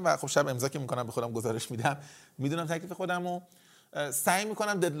اختصاص دادم و خب شب امضا که میکنم به خودم گزارش میدم. میدونم تکلیف خودمو، سعی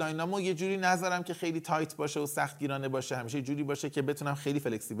میکنم ددلاینامو یه جوری نذارم که خیلی تایت باشه و سختگیرانه باشه، همیشه یه جوری باشه که بتونم خیلی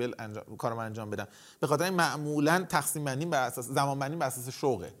فلکسیبل کارم انجام بدم. به خاطر این معمولاً تقسیم بندی بر اساس زمان بندی بر اساس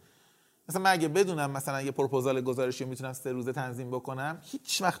شغله. مثلا من اگه بدونم مثلا یه پروپوزال گزارشی رو میتونم 3 روزه تنظیم بکنم،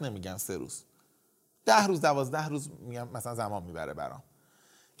 هیچ وقت نمیگم 3 روز. 10 روز 12 روز میگم مثلا زمان میبره برام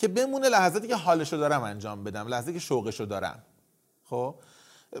که بمونه لحظاتی که حالشو دارم انجام بدم، لحظاتی که شوقشو دارم. خب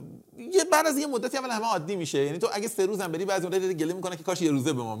یه بعد از یه مدتی اول همه عادی میشه. یعنی تو اگه 3 روزم بری بعضی مدت گله میکنه که کاش یه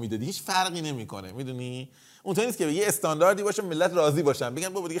روزه به ما میدادی، هیچ فرقی نمیکنه. میدونی اونطوری نیست که یه استانداردی باشه ملت راضی باشن بگن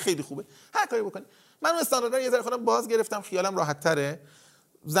بابا دیگه خیلی خوبه هر کاری بکنی. من اون استاندارد رو یه ذره خودم باز گرفتم، خیالم راحت تره.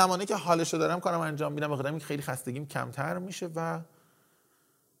 زمانی که حالشو دارم کارم انجام میدم، بخاطر اینکه خیلی خستگیم کمتر میشه و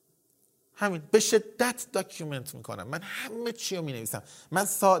همین به شدت داکیومنت میکنم. من همه چی رو مینویسم. من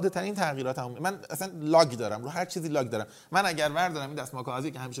ساده ترین تغییراتم، من اصلا لاگ دارم، رو هر چیزی لاگ دارم. من اگر بردارم این دستمال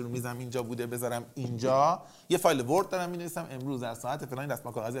کاغذی که همیشه رو میزم اینجا بوده بذارم اینجا، یه فایل ورد دارم مینویسم امروز در ساعت فلان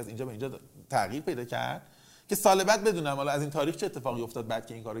دستمال کاغذی از اینجا به اینجا تغییر پیدا کرد که سال بعد بدونم حالا از این تاریخ چه اتفاقی افتاد بعد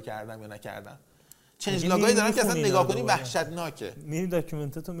که این کارو کردم یا نکردم. چنج لاگایی دارم که اصلا نگاه کنی وحشتناکه. میری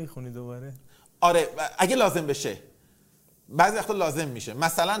داکیومنتاتو میخونی دوباره؟ آره اگه لازم بشه. بعضی وقتا لازم میشه.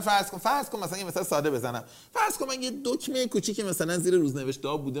 مثلا فرض کن مثلا یه مثال ساده بزنم، فرض کن من یه دکمه کوچیکی مثلا زیر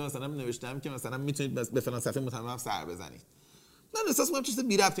روزنوشته‌ها بوده، مثلا نوشتم که مثلا میتونید به فلان صفحه متمم سر بزنید. من احساس می‌کنم چیز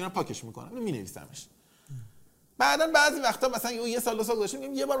بی ربطی، من پاکش می‌کنم، می‌نویسمش. بعداً بعضی وقتا مثلا یه سال دو سال گذشته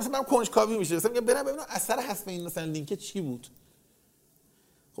میگم یه بار مثلا برام کنجکاوی میشه، مثلا میگم برم ببینم اثر حذف این مثلا لینک چی بود.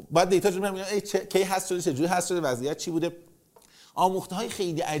 خب بعد دیتا رو میگم کی حذف شده، چه جوری حذف شده، وضعیت چی بوده. آموخته‌های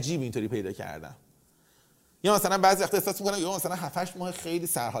خیلی عجیب اینطوری پیدا کردم. یا مثلا بعضی وقتا احساس می‌کنم یا مثلا 7-8 ماه خیلی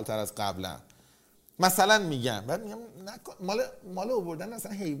سرحال‌تر از قبلا. مثلا میگم بعد میگم مال آوردن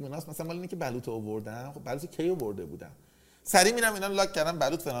مثلا حیوانات، مثلا مال اینه که بلوط آوردن. خب بلوط کی آورده بودن؟ سری میرم اینا لاک کردم،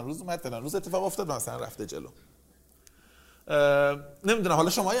 بلوط فلان روز اومد، فلان روز اتفاق افتاد، مثلا رفته جلو. نمیدونم حالا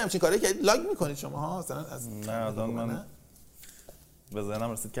شما همچین کاری کردید، لاگ میکنید شما ها مثلا از نه من به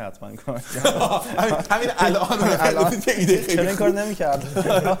ذهنم رسید که حتما کنم. همین الان که ایده خیلی این کار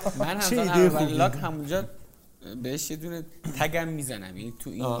نمی‌کردم. من همون لاگ همونجا بهش یه دونه تگم میزنم، یعنی تو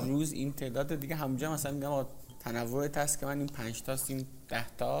این روز این تعداد دیگه همونجا مثلا میگم تنوع تاست که من این 5 تاست این 10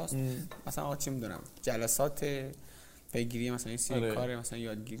 تاست مثلا آقا چه میدونم جلسات پیگیری مثلا این سری کار مثلا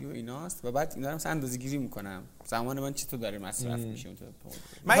یادگیری و ایناست و بعد اینا رو مثلا اندازه‌گیری میکنم زمان من چطور داره مصرف میشه اون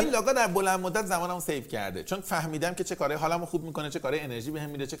من این لاگا در بلند مدت زمانمو سیو کرده، چون فهمیدم که چه کارهای حالمو خوب میکنه، چه کارهای انرژی بهم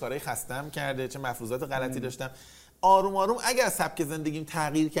میده، چه کارهای خستم کرده، چه مفروضات غلطی داشتم. آروم آروم اگر سبک زندگیم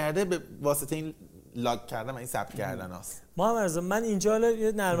تغییر کرده به واسطه این لاگ کردم، این ثبت کردن است. محمد رضا من اینجا حالا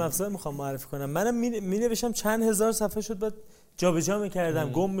یه نرم افزار میخوام معرفی کنم. منم مینوشتم چند هزار صفحه شد بعد جابجا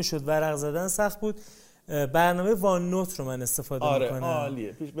میکردم، گم میشد، ورق زدن سخت بود. برنامه وان نوت رو من استفاده میکنم.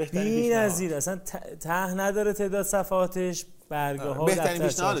 عالیه، بهترین بی‌نظیر، اصلا ته نداره تعداد صفحاتش، برگه ها بهترین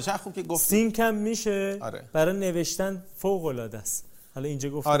پیشنهادش. خوب که گفتی سینک هم میشه. برای نوشتن فوق العاده است. حالا اینجا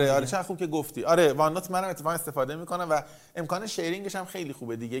گفتم چه خوب که گفتی. وان نوت منم اتفاقا استفاده میکنم و امکان شیرینگش هم خیلی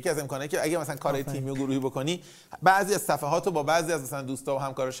خوبه دیگه. یکی از امکاناتی که اگه مثلا کار تیمی و گروهی بکنی، بعضی از صفحات رو با بعضی از مثلا دوستا و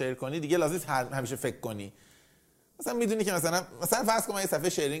همکارا شیر کنی، دیگه لازم همیشه فکر کنی. مثلا میدونی که مثلا فرض کن من یه صفحه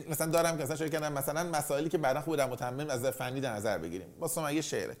شیرینگ مثلا دارم که مثلا شیر کردم مثلا مسائلی که بعدا خوب در متمم از نظر فنی در نظر بگیریم، با سمیه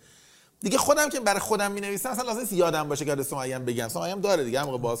شعره دیگه خودم که برای خودم مینویسم مثلا لازم یادم باشه که سمیه بگم. سمیه داره دیگه، هم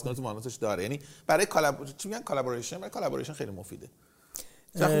موقع باز کنه تو مانوتش داره، یعنی برای کلابوریشن برای کلابوریشن خیلی مفیده.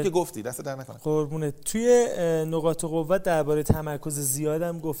 چون که گفتی دست در نکنه قربونه. توی نقاط قوت درباره تمرکز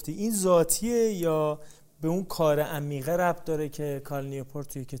زیادم گفتی، این ذاتیه یا به اون کار عمیقه ربط داره که کارل نیوپورت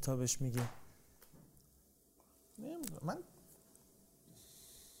توی کتابش میگه؟ من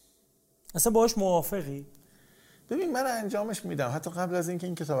اصلا باهاش موافقی؟ ببین من انجامش میدم حتی قبل از اینکه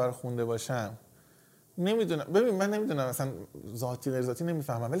این کتاب رو خونده باشم. نمیدونم، ببین من نمیدونم مثلا ذاتی غیر ذاتی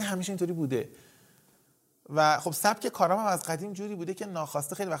نمیفهمم، ولی همیشه اینطوری بوده و خب سبک کارام هم از قدیم جوری بوده که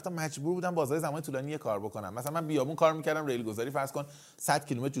ناخواسته خیلی وقتا مجبور بودم بازار زمان طولانی کار بکنم. مثلا من بیابون کار میکردم، ریل گذاری، فرض کن 100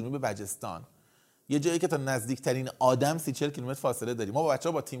 کیلومتر جنوب بجستان، یه جایی که تا نزدیکترین آدم 30-40 کیلومتر فاصله داریم. ما با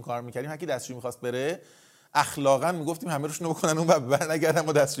بچه‌ها با تیم کار میکردیم، هر کی دستشویی می‌خواست بره اخلاقا میگفتیم همه روشونو بکنن اون برنگردن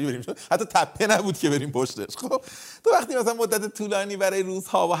ما دستشویی بریم، حتی تپه نبود که بریم پشتش. خب تو وقتی مثلا مدت طولانی برای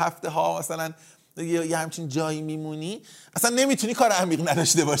روزها و هفته‌ها مثلا یه همچین جایی میمونی، اصلا نمیتونی کار عمیق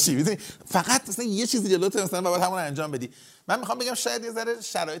نداشته باشی، میدونی فقط مثلا یه چیزی جلوت مثلا باید همون رو انجام بدی. من میخوام بگم شاید یه ذره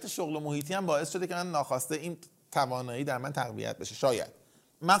شرایط شغل و محیطی هم باعث شده که من ناخواسته این توانایی در من تقویت بشه. شاید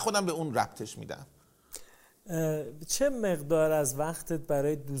من خودم به اون ربطش میدم. چه مقدار از وقتت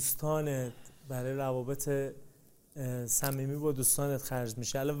برای دوستانت، برای روابط صمیمی با دوستانت خرج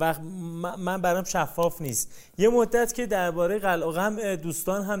میشه؟ الان وقت من برام شفاف نیست. یه مدت که درباره قلع و غم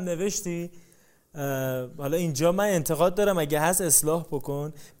دوستان هم نوشتی، حالا اینجا من انتقاد دارم، اگه هست اصلاح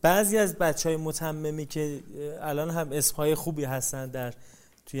بکن. بعضی از بچهای متممی که الان هم اسمهای خوبی هستن در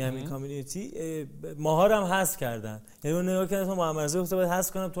توی همین کامیونیتی، ماها رو هم حذف کردن. یعنی اون نگاه کردن محمد رضا گفته باید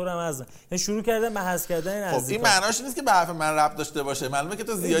حذف کنم، تو رو هم حذف. یعنی شروع کردن به حذف کردن این خب این معناش نیست که به حرف من ربط داشته باشه. معلومه که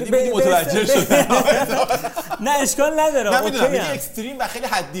تو زیادی میگی متوجه شدی. نه اشکال نداره، اوکی. اکستریم و خیلی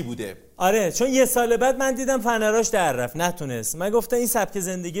حدی بوده. آره، چون یه سال بعد من دیدم فنراش در رفت، نتونست. من گفتم این سبک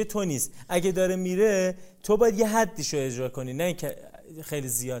زندگی تو نیست. اگه داره میره تو باید یه حدیشو اجرا کنی، نه اینکه خیلی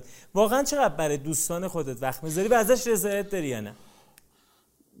زیاد. واقعا چقدر برای دوستان خودت وقت میذاری و ازش رضایت داری یا نه؟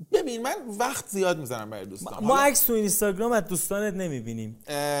 ببین من وقت زیاد میذارم برای دوستان. ما عکس تو اینستاگرام از دوستانت نمیبینیم.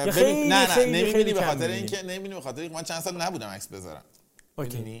 نه نمیبینی به خاطر اینکه من چند سال نبودم عکس بذارم.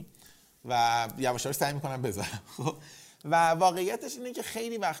 اوکی. و یواش یواش سعی میکنم بذارم. و واقعیتش اینه که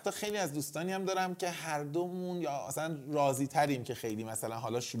خیلی وقتا خیلی از دوستانی هم دارم که هر دومون یا مثلا راضی تریم که خیلی مثلا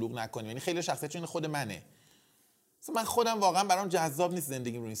حالا شلوغ نکنیم. یعنی خیلی شخصیتش خود منه. مثلا من خودم واقعا برام جذاب نیست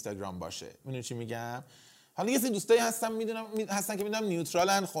زندگیم رو اینستاگرام باشه. میدونی چی میگم؟ حالا یه سری دوستایی هستن که میدونم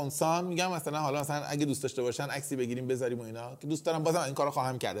نیوترالن، خنثان، میگم مثلا حالا مثلا اگه دوست داشته باشن عکسی بگیریم بذاریم و اینا، که دوست دارم بازم این کارو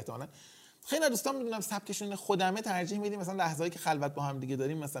خواهم کرد احتمالاً. خیلی دوستان میدونم سبکشون خودمه ترجیح میدیم مثلا لحظه‌ای که خلوت با هم دیگه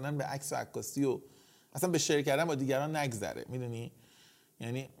داریم مثلا به عکس و عکاسی و مثلا به شیر کردن با دیگران نگذره، میدونی؟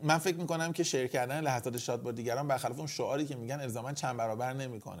 یعنی من فکر میکنم که شیر کردن لحظات شاد با دیگران برخلاف اون شعاری که میگن الزاما چند برابر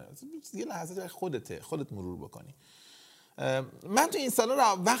نمیکنه، یه لحظات خودت مرور بکنی. من تو این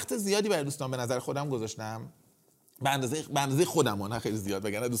سالا وقت زیادی برای دوستان به نظر خودم گذاشتم، به اندازه خودم، نه خیلی زیاد،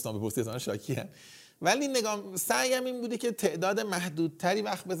 وگرنه دوستان بپرسید اصلا شاکیه. ولی سعیم این بوده که تعداد محدودتری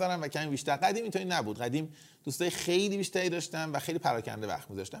وقت بذارم و کمی بیشتر. قدیم اینطوری نبود، قدیم دوستای خیلی بیشتری داشتم و خیلی پراکنده وقت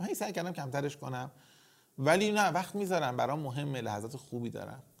میذاشتم. هی سعی کردم کمترش کنم، ولی نه، وقت میذارم، برام مهمه، لحظات خوبی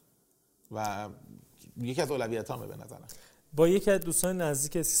دارم و یکی از اولویتامه به نظرم. با یکی از دوستان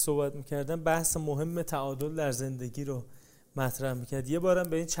نزدیک صحبت میکردم، بحث مهم تعادل در زندگی رو مطرح میکرد. یه بارم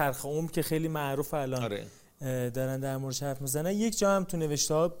به این چرخ عمر که خیلی معروف الان دارن در موردش حرف میزنن، یک جا هم تو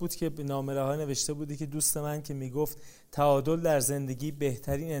نوشته‌ها بود که نامره ها نوشته بودی که دوست من که میگفت تعادل در زندگی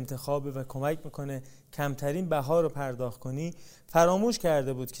بهترین انتخابه و کمک میکنه کمترین بها رو پرداخت کنی، فراموش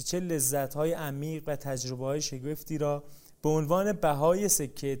کرده بود که چه لذت‌های عمیق و تجربه‌های شگفتی را به عنوان بهای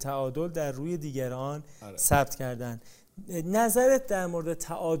سکه تعادل در روی دیگران ثبت کردن. نظرت در مورد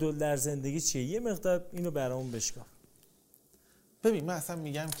تعادل در زندگی چیه؟ یه مقدار اینو برامون بشکاف. ببین من اصلا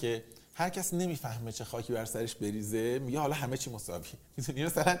میگم که هر کس نمیفهمه چه خاکی بر سرش بریزه، میگه حالا همه چی مساوی. میدونی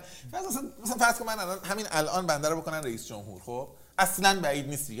مثلا فرض کن من همین الان بنده رو بکنن رئیس جمهور، خب اصلا بعید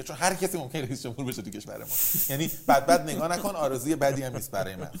نیست دیگه، چون هر کسی ممکنه رئیس جمهور بشه تو کشور ما. یعنی بد نگاه نکن، آرزوی بدی هم نیست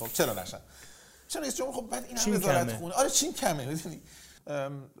برای من. خب چرا نشن؟ چون رئیس جمهور خب بعد این هم وزارت خونه، آره چین کمه، میدونی؟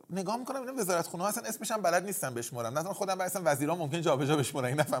 نگاه میکنم اینا وزارت خونه ها اصلا اسمش هم بلد نیستم بشمارم، مثلا خودم برای وزیران ممکن جابجا بشمارن،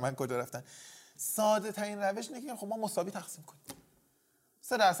 این نفهمن کجا رفتن. ساده ترین روش اینه که خب ما مساوی تقسیم کنیم،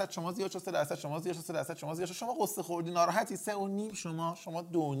 3% شما زیاد شد، 3% شما زیاد شد، 3% شما زیاد شد، شما قصه خوردی ناراحتی 3.5 شما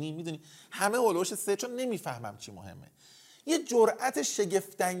 2.5، میدونی همه اولوش 3، چون نمیفهمم چی مهمه. یه جرأت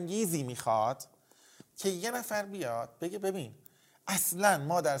شگفت انگیزی میخواد که یه نفر بیاد بگه ببین اصلا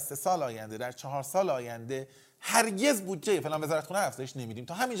ما در 3 سال آینده، در 4 سال آینده هرگز بودجه فلان وزارت خونه افزایش نمیدیم،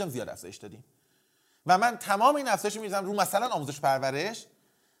 تا همینجا زیاد افزایش دادیم و من تمام این افزایش میذارم رو مثلا آموزش پرورش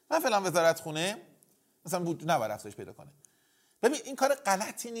و فلان وزارت خونه مثلا نباید افزایش پیدا کنه. ببین این کار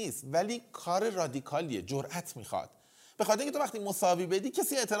غلطی نیست، ولی کار رادیکالیه، جرأت میخواد. به خاطر اینکه تو وقتی مساوی بدی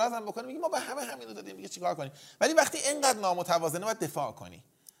کسی اعتراض هم بکنه میگه ما به همه همینو دادیم دیگه چیکار کنیم، ولی وقتی اینقدر نامتوازنه باید دفاع کنی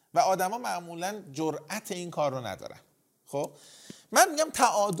و آدما معمولا جرأت این کار رو ندارن. خب من میگم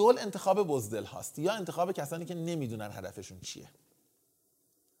تعادل انتخاب بزدل هاست یا انتخاب کسانی که نمیدونن هدفشون چیه.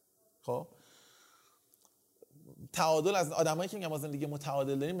 خب تعادل از آدمایی که میگن ما زندگی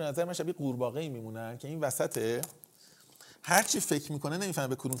متعادل داریم به نظر من شبیه قورباغه‌ای میمونن که این وسطه، هر چی فکر میکنه نمیفهمه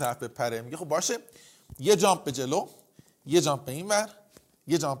به کدوم طرف بپره، میگه خب باشه یه جامپ به جلو، یه جامپ به اینور،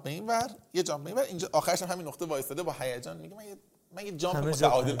 یه جامپ به اینور، یه جامپ به اینور، اینجا آخرش هم همین نقطه وایساده با هیجان میگه من یه جامپ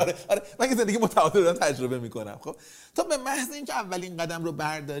متعادل، آره من یه زندگی متعادل رو تجربه میکنم. خب تو به محض اینکه اولین قدم رو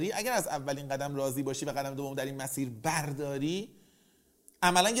برداری، اگر از اولین قدم راضی باشی و قدم دوم در این مسیر برداری،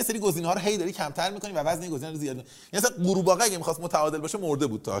 عملا یه سری گزینه‌ها رو هی داری کمتر می‌کنی و وزن این گزینه‌ها رو زیاد می‌کنی. یعنی مثلا قورباغه اگه می‌خواست متعادل باشه مرده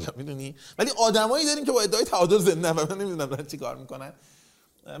بود تا حالا، می‌دونی؟ ولی آدمایی داریم که با ادعای تعادل زنده و من نمی‌دونم دارن چیکار می‌کنن.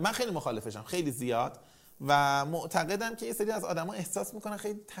 من خیلی مخالفشم، خیلی زیاد، و معتقدم که یه سری از آدما احساس می‌کنن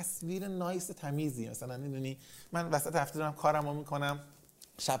خیلی تصویر نایس تمیزی، مثلا می‌دونی من وسط هفته دارم کارمو می‌کنم،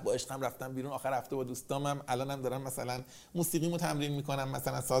 شب با عشقم رفتم بیرون، آخر هفته با دوستامم، الانم دارم مثلا موسیقیمو تمرین می‌کنم،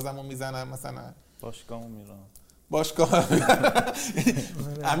 مثلا سازمو میزنم، مثلا باشگاهمو میرم، باشگاه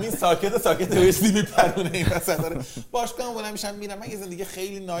همین ساکت بهش میپرونه این مثلا داره باشگاه بلند میشم میرم. من یه زندگی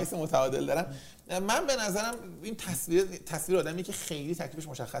خیلی نایس متعادل دارم. من به نظرم این تصویر آدمی که خیلی تکلیفش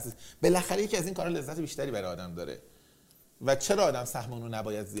مشخصه، بالاخره یکی از این کارا لذت بیشتری برای آدم داره و چرا آدم سهمونو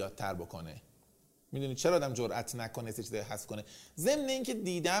نباید زیادتر بکنه؟ میدونی چرا آدم جرئت نکنه چیزی حذف کنه؟ ضمن اینکه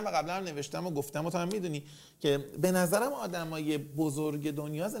دیدم و قبلا هم نوشتم و گفتم و تو هم میدونی که به نظرم آدمای بزرگ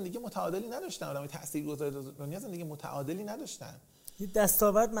دنیا زندگی متعادلی نداشتن، آدمای تاثیرگذار دنیا زندگی متعادلی نداشتن. این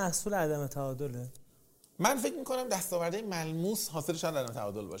دستاورد محصول عدم تعادله. من فکر میکنم دستاوردهای ملموس حاصلش عدم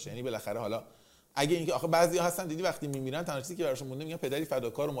تعادل باشه. یعنی بالاخره حالا اگه اینکه آخه بعضیا هستن دیدی وقتی میمیرن تنها چیزی که براشون مونده میگن پدری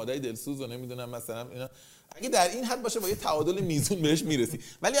فداکار و مادری دلسوز و نمیدونم مثلا اینا، اگه در این حد باشه با یه تعادل میزون بهش میرسی.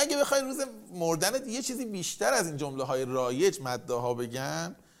 ولی اگه بخوای روز مردنت یه چیزی بیشتر از این جمله های رایج مداها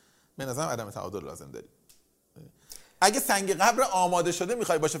بگن، به نظرم عدم تعادل لازم داری. اگه سنگ قبر آماده شده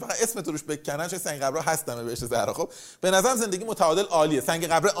میخوای باشه فقط اسمت روش بکنن، چه سنگ قبرها هستن بهش زهرا، خب به نظرم زندگی متعادل عالیه. سنگ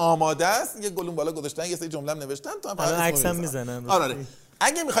قبر آماده است، یه گلون بالا گذاشتن، یه سری جمله نوشتن، تو هم فقط عکسم میزنن. آره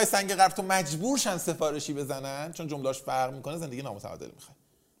اگه میخوای سنگ قبر تو مجبور شن سفارشی بزنن چون جمله‌اش فرق میکنه، زندگی نامتعادل میخوای.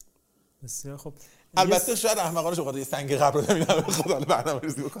 بسیار خب. البته شاید احمقانه شو یه سنگ قبر رو نمیدونم خدا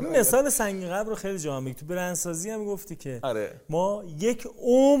برنامه‌ریزی بکنه. مثال سنگ قبر رو خیلی جا میگی. تو برندسازی هم گفتی که آره. ما یک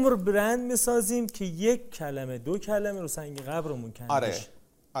عمر برند میسازیم که یک کلمه 2 کلمه رو سنگ قبرمون کندش.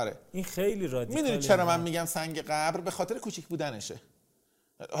 آره. این خیلی رادیکاله. میدونی چرا من میگم سنگ قبر؟ به خاطر کوچیک بودنشه.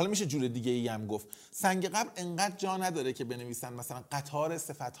 حالا میشه جور دیگه ای هم گفت. سنگ قبر انقدر جا نداره که بنویسن مثلا قطار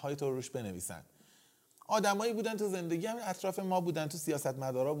صفت‌های تو روش بنویسن. آدمایی بودن تو زندگی، همین اطراف ما بودن، تو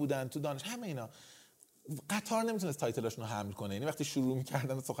سیاستمدارا بودن، تو دانش، همه اینا. قطار نمیتونست تایتلاشون رو حمل کنه. یعنی وقتی شروع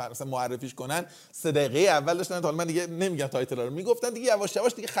می‌کردن سخن مثلا معرفیش کنن 3 دقیقه اول داشتن، حالا من دیگه نمیگم تایتلا رو، میگفتن دیگه یواش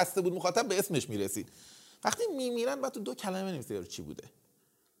یواش دیگه خسته بود مخاطب، به اسمش میرسید. وقتی میمیرن بعد تو 2 کلمه بنویسی رو چی بوده.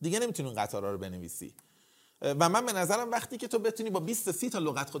 دیگه نمیتونی اون قطارا رو بنویسی. و من به نظرم وقتی که تو بتونی با 20 تا 30 تا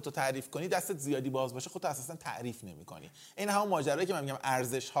لغت خودتو تعریف کنی، دستت زیادی باز باشه، خودتو اساسا تعریف نمی‌کنی. این همون ماجرایی که من میگم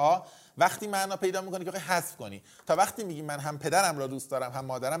ارزش‌ها وقتی معنا پیدا می‌کنی که حذف کنی. تا وقتی میگی من هم پدرم را دوست دارم هم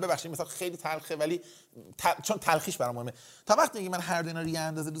مادرم، ببخشید مثلا خیلی تلخه ولی چون تلخیش برام مهمه. تا وقتی میگی من هر دو اینا رو یه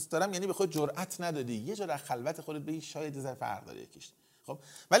اندازه دوست دارم، یعنی به خود جرأت ندادی یه جا در خلوت خودت بگی شاید یه ذره فرق داره یکیش. خب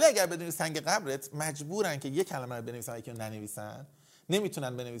ولی اگر بدونی سنگ قبرت مجبورن که یه کلمه رو بنویسن یکی رو ننویسن،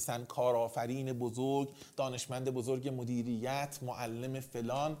 نمیتونن بنویسن کارآفرین بزرگ، دانشمند بزرگ مدیریت، معلم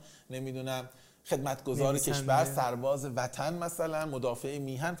فلان، نمیدونم خدمتگزار کشور، سرباز وطن مثلا، مدافع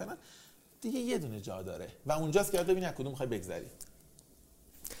میهن فلان، دیگه یه دونه جا داره و اونجاست که باید ببینی از کدوم میخوای بگذری.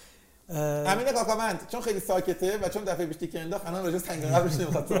 امین کاکاوند چون خیلی ساکته و چون دفعه پیش که انداخت الان راجع سنگ قبرش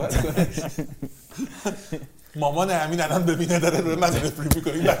نمیخواد صحبت کنه. مامان امین الان ببینه داره به من رفری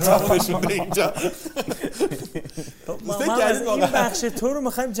می‌کنه، بچه‌مو نشونده اینجا. این بخش تو رو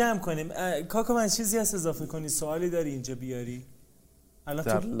می‌خوایم جمع کنیم. کاکا من چیزی هست اضافه کنی؟ سوالی داری اینجا بیاری؟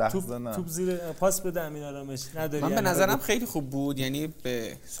 الان توپ زیر پاس بده امین آرامش نداری؟ من به نظرم خیلی خوب بود، یعنی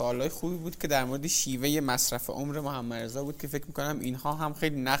به سوالای خوبی بود که در مورد شیوه مصرف عمر محمد رضا بود که فکر می‌کنم اینها هم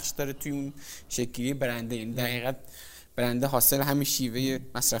خیلی نقش داره توی اون شکلی برنده. یعنی در حقیقت برنده حاصل همین شیوه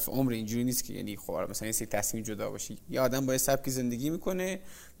مصرف عمر، اینجوری نیست که یعنی خب مثلا یه سری تصمیم جدا باشه. یه آدم با سبکی زندگی میکنه،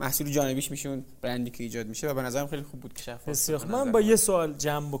 محصول جانبیش میشه اون برندی که ایجاد میشه و به نظرم خیلی خوب بود که شفاف. من با یه سوال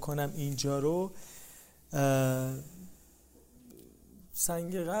جمع بکنم اینجا رو.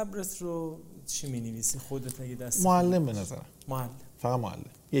 سنگ قبرت رو چی می‌نویسی خودت اگه دست؟ معلم به نظرم. معلم. فقط معلم.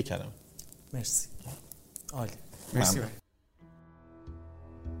 یه کلمه. مرسی. عالی. مرسی.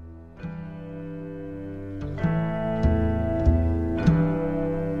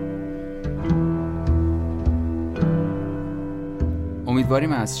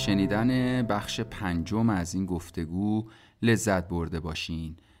 امیدواریم از شنیدن بخش 5 از این گفتگو لذت برده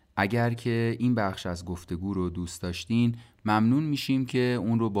باشین. اگر که این بخش از گفتگو رو دوست داشتین ممنون میشیم که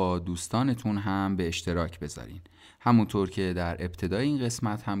اون رو با دوستانتون هم به اشتراک بذارین. همونطور که در ابتدای این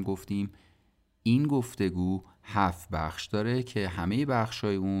قسمت هم گفتیم این گفتگو 7 بخش داره که همه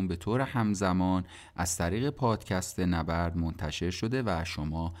بخشای اون به طور همزمان از طریق پادکست نبرد منتشر شده و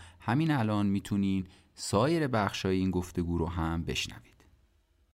شما همین الان میتونین سایر بخشای این گفتگو رو هم بشنوید.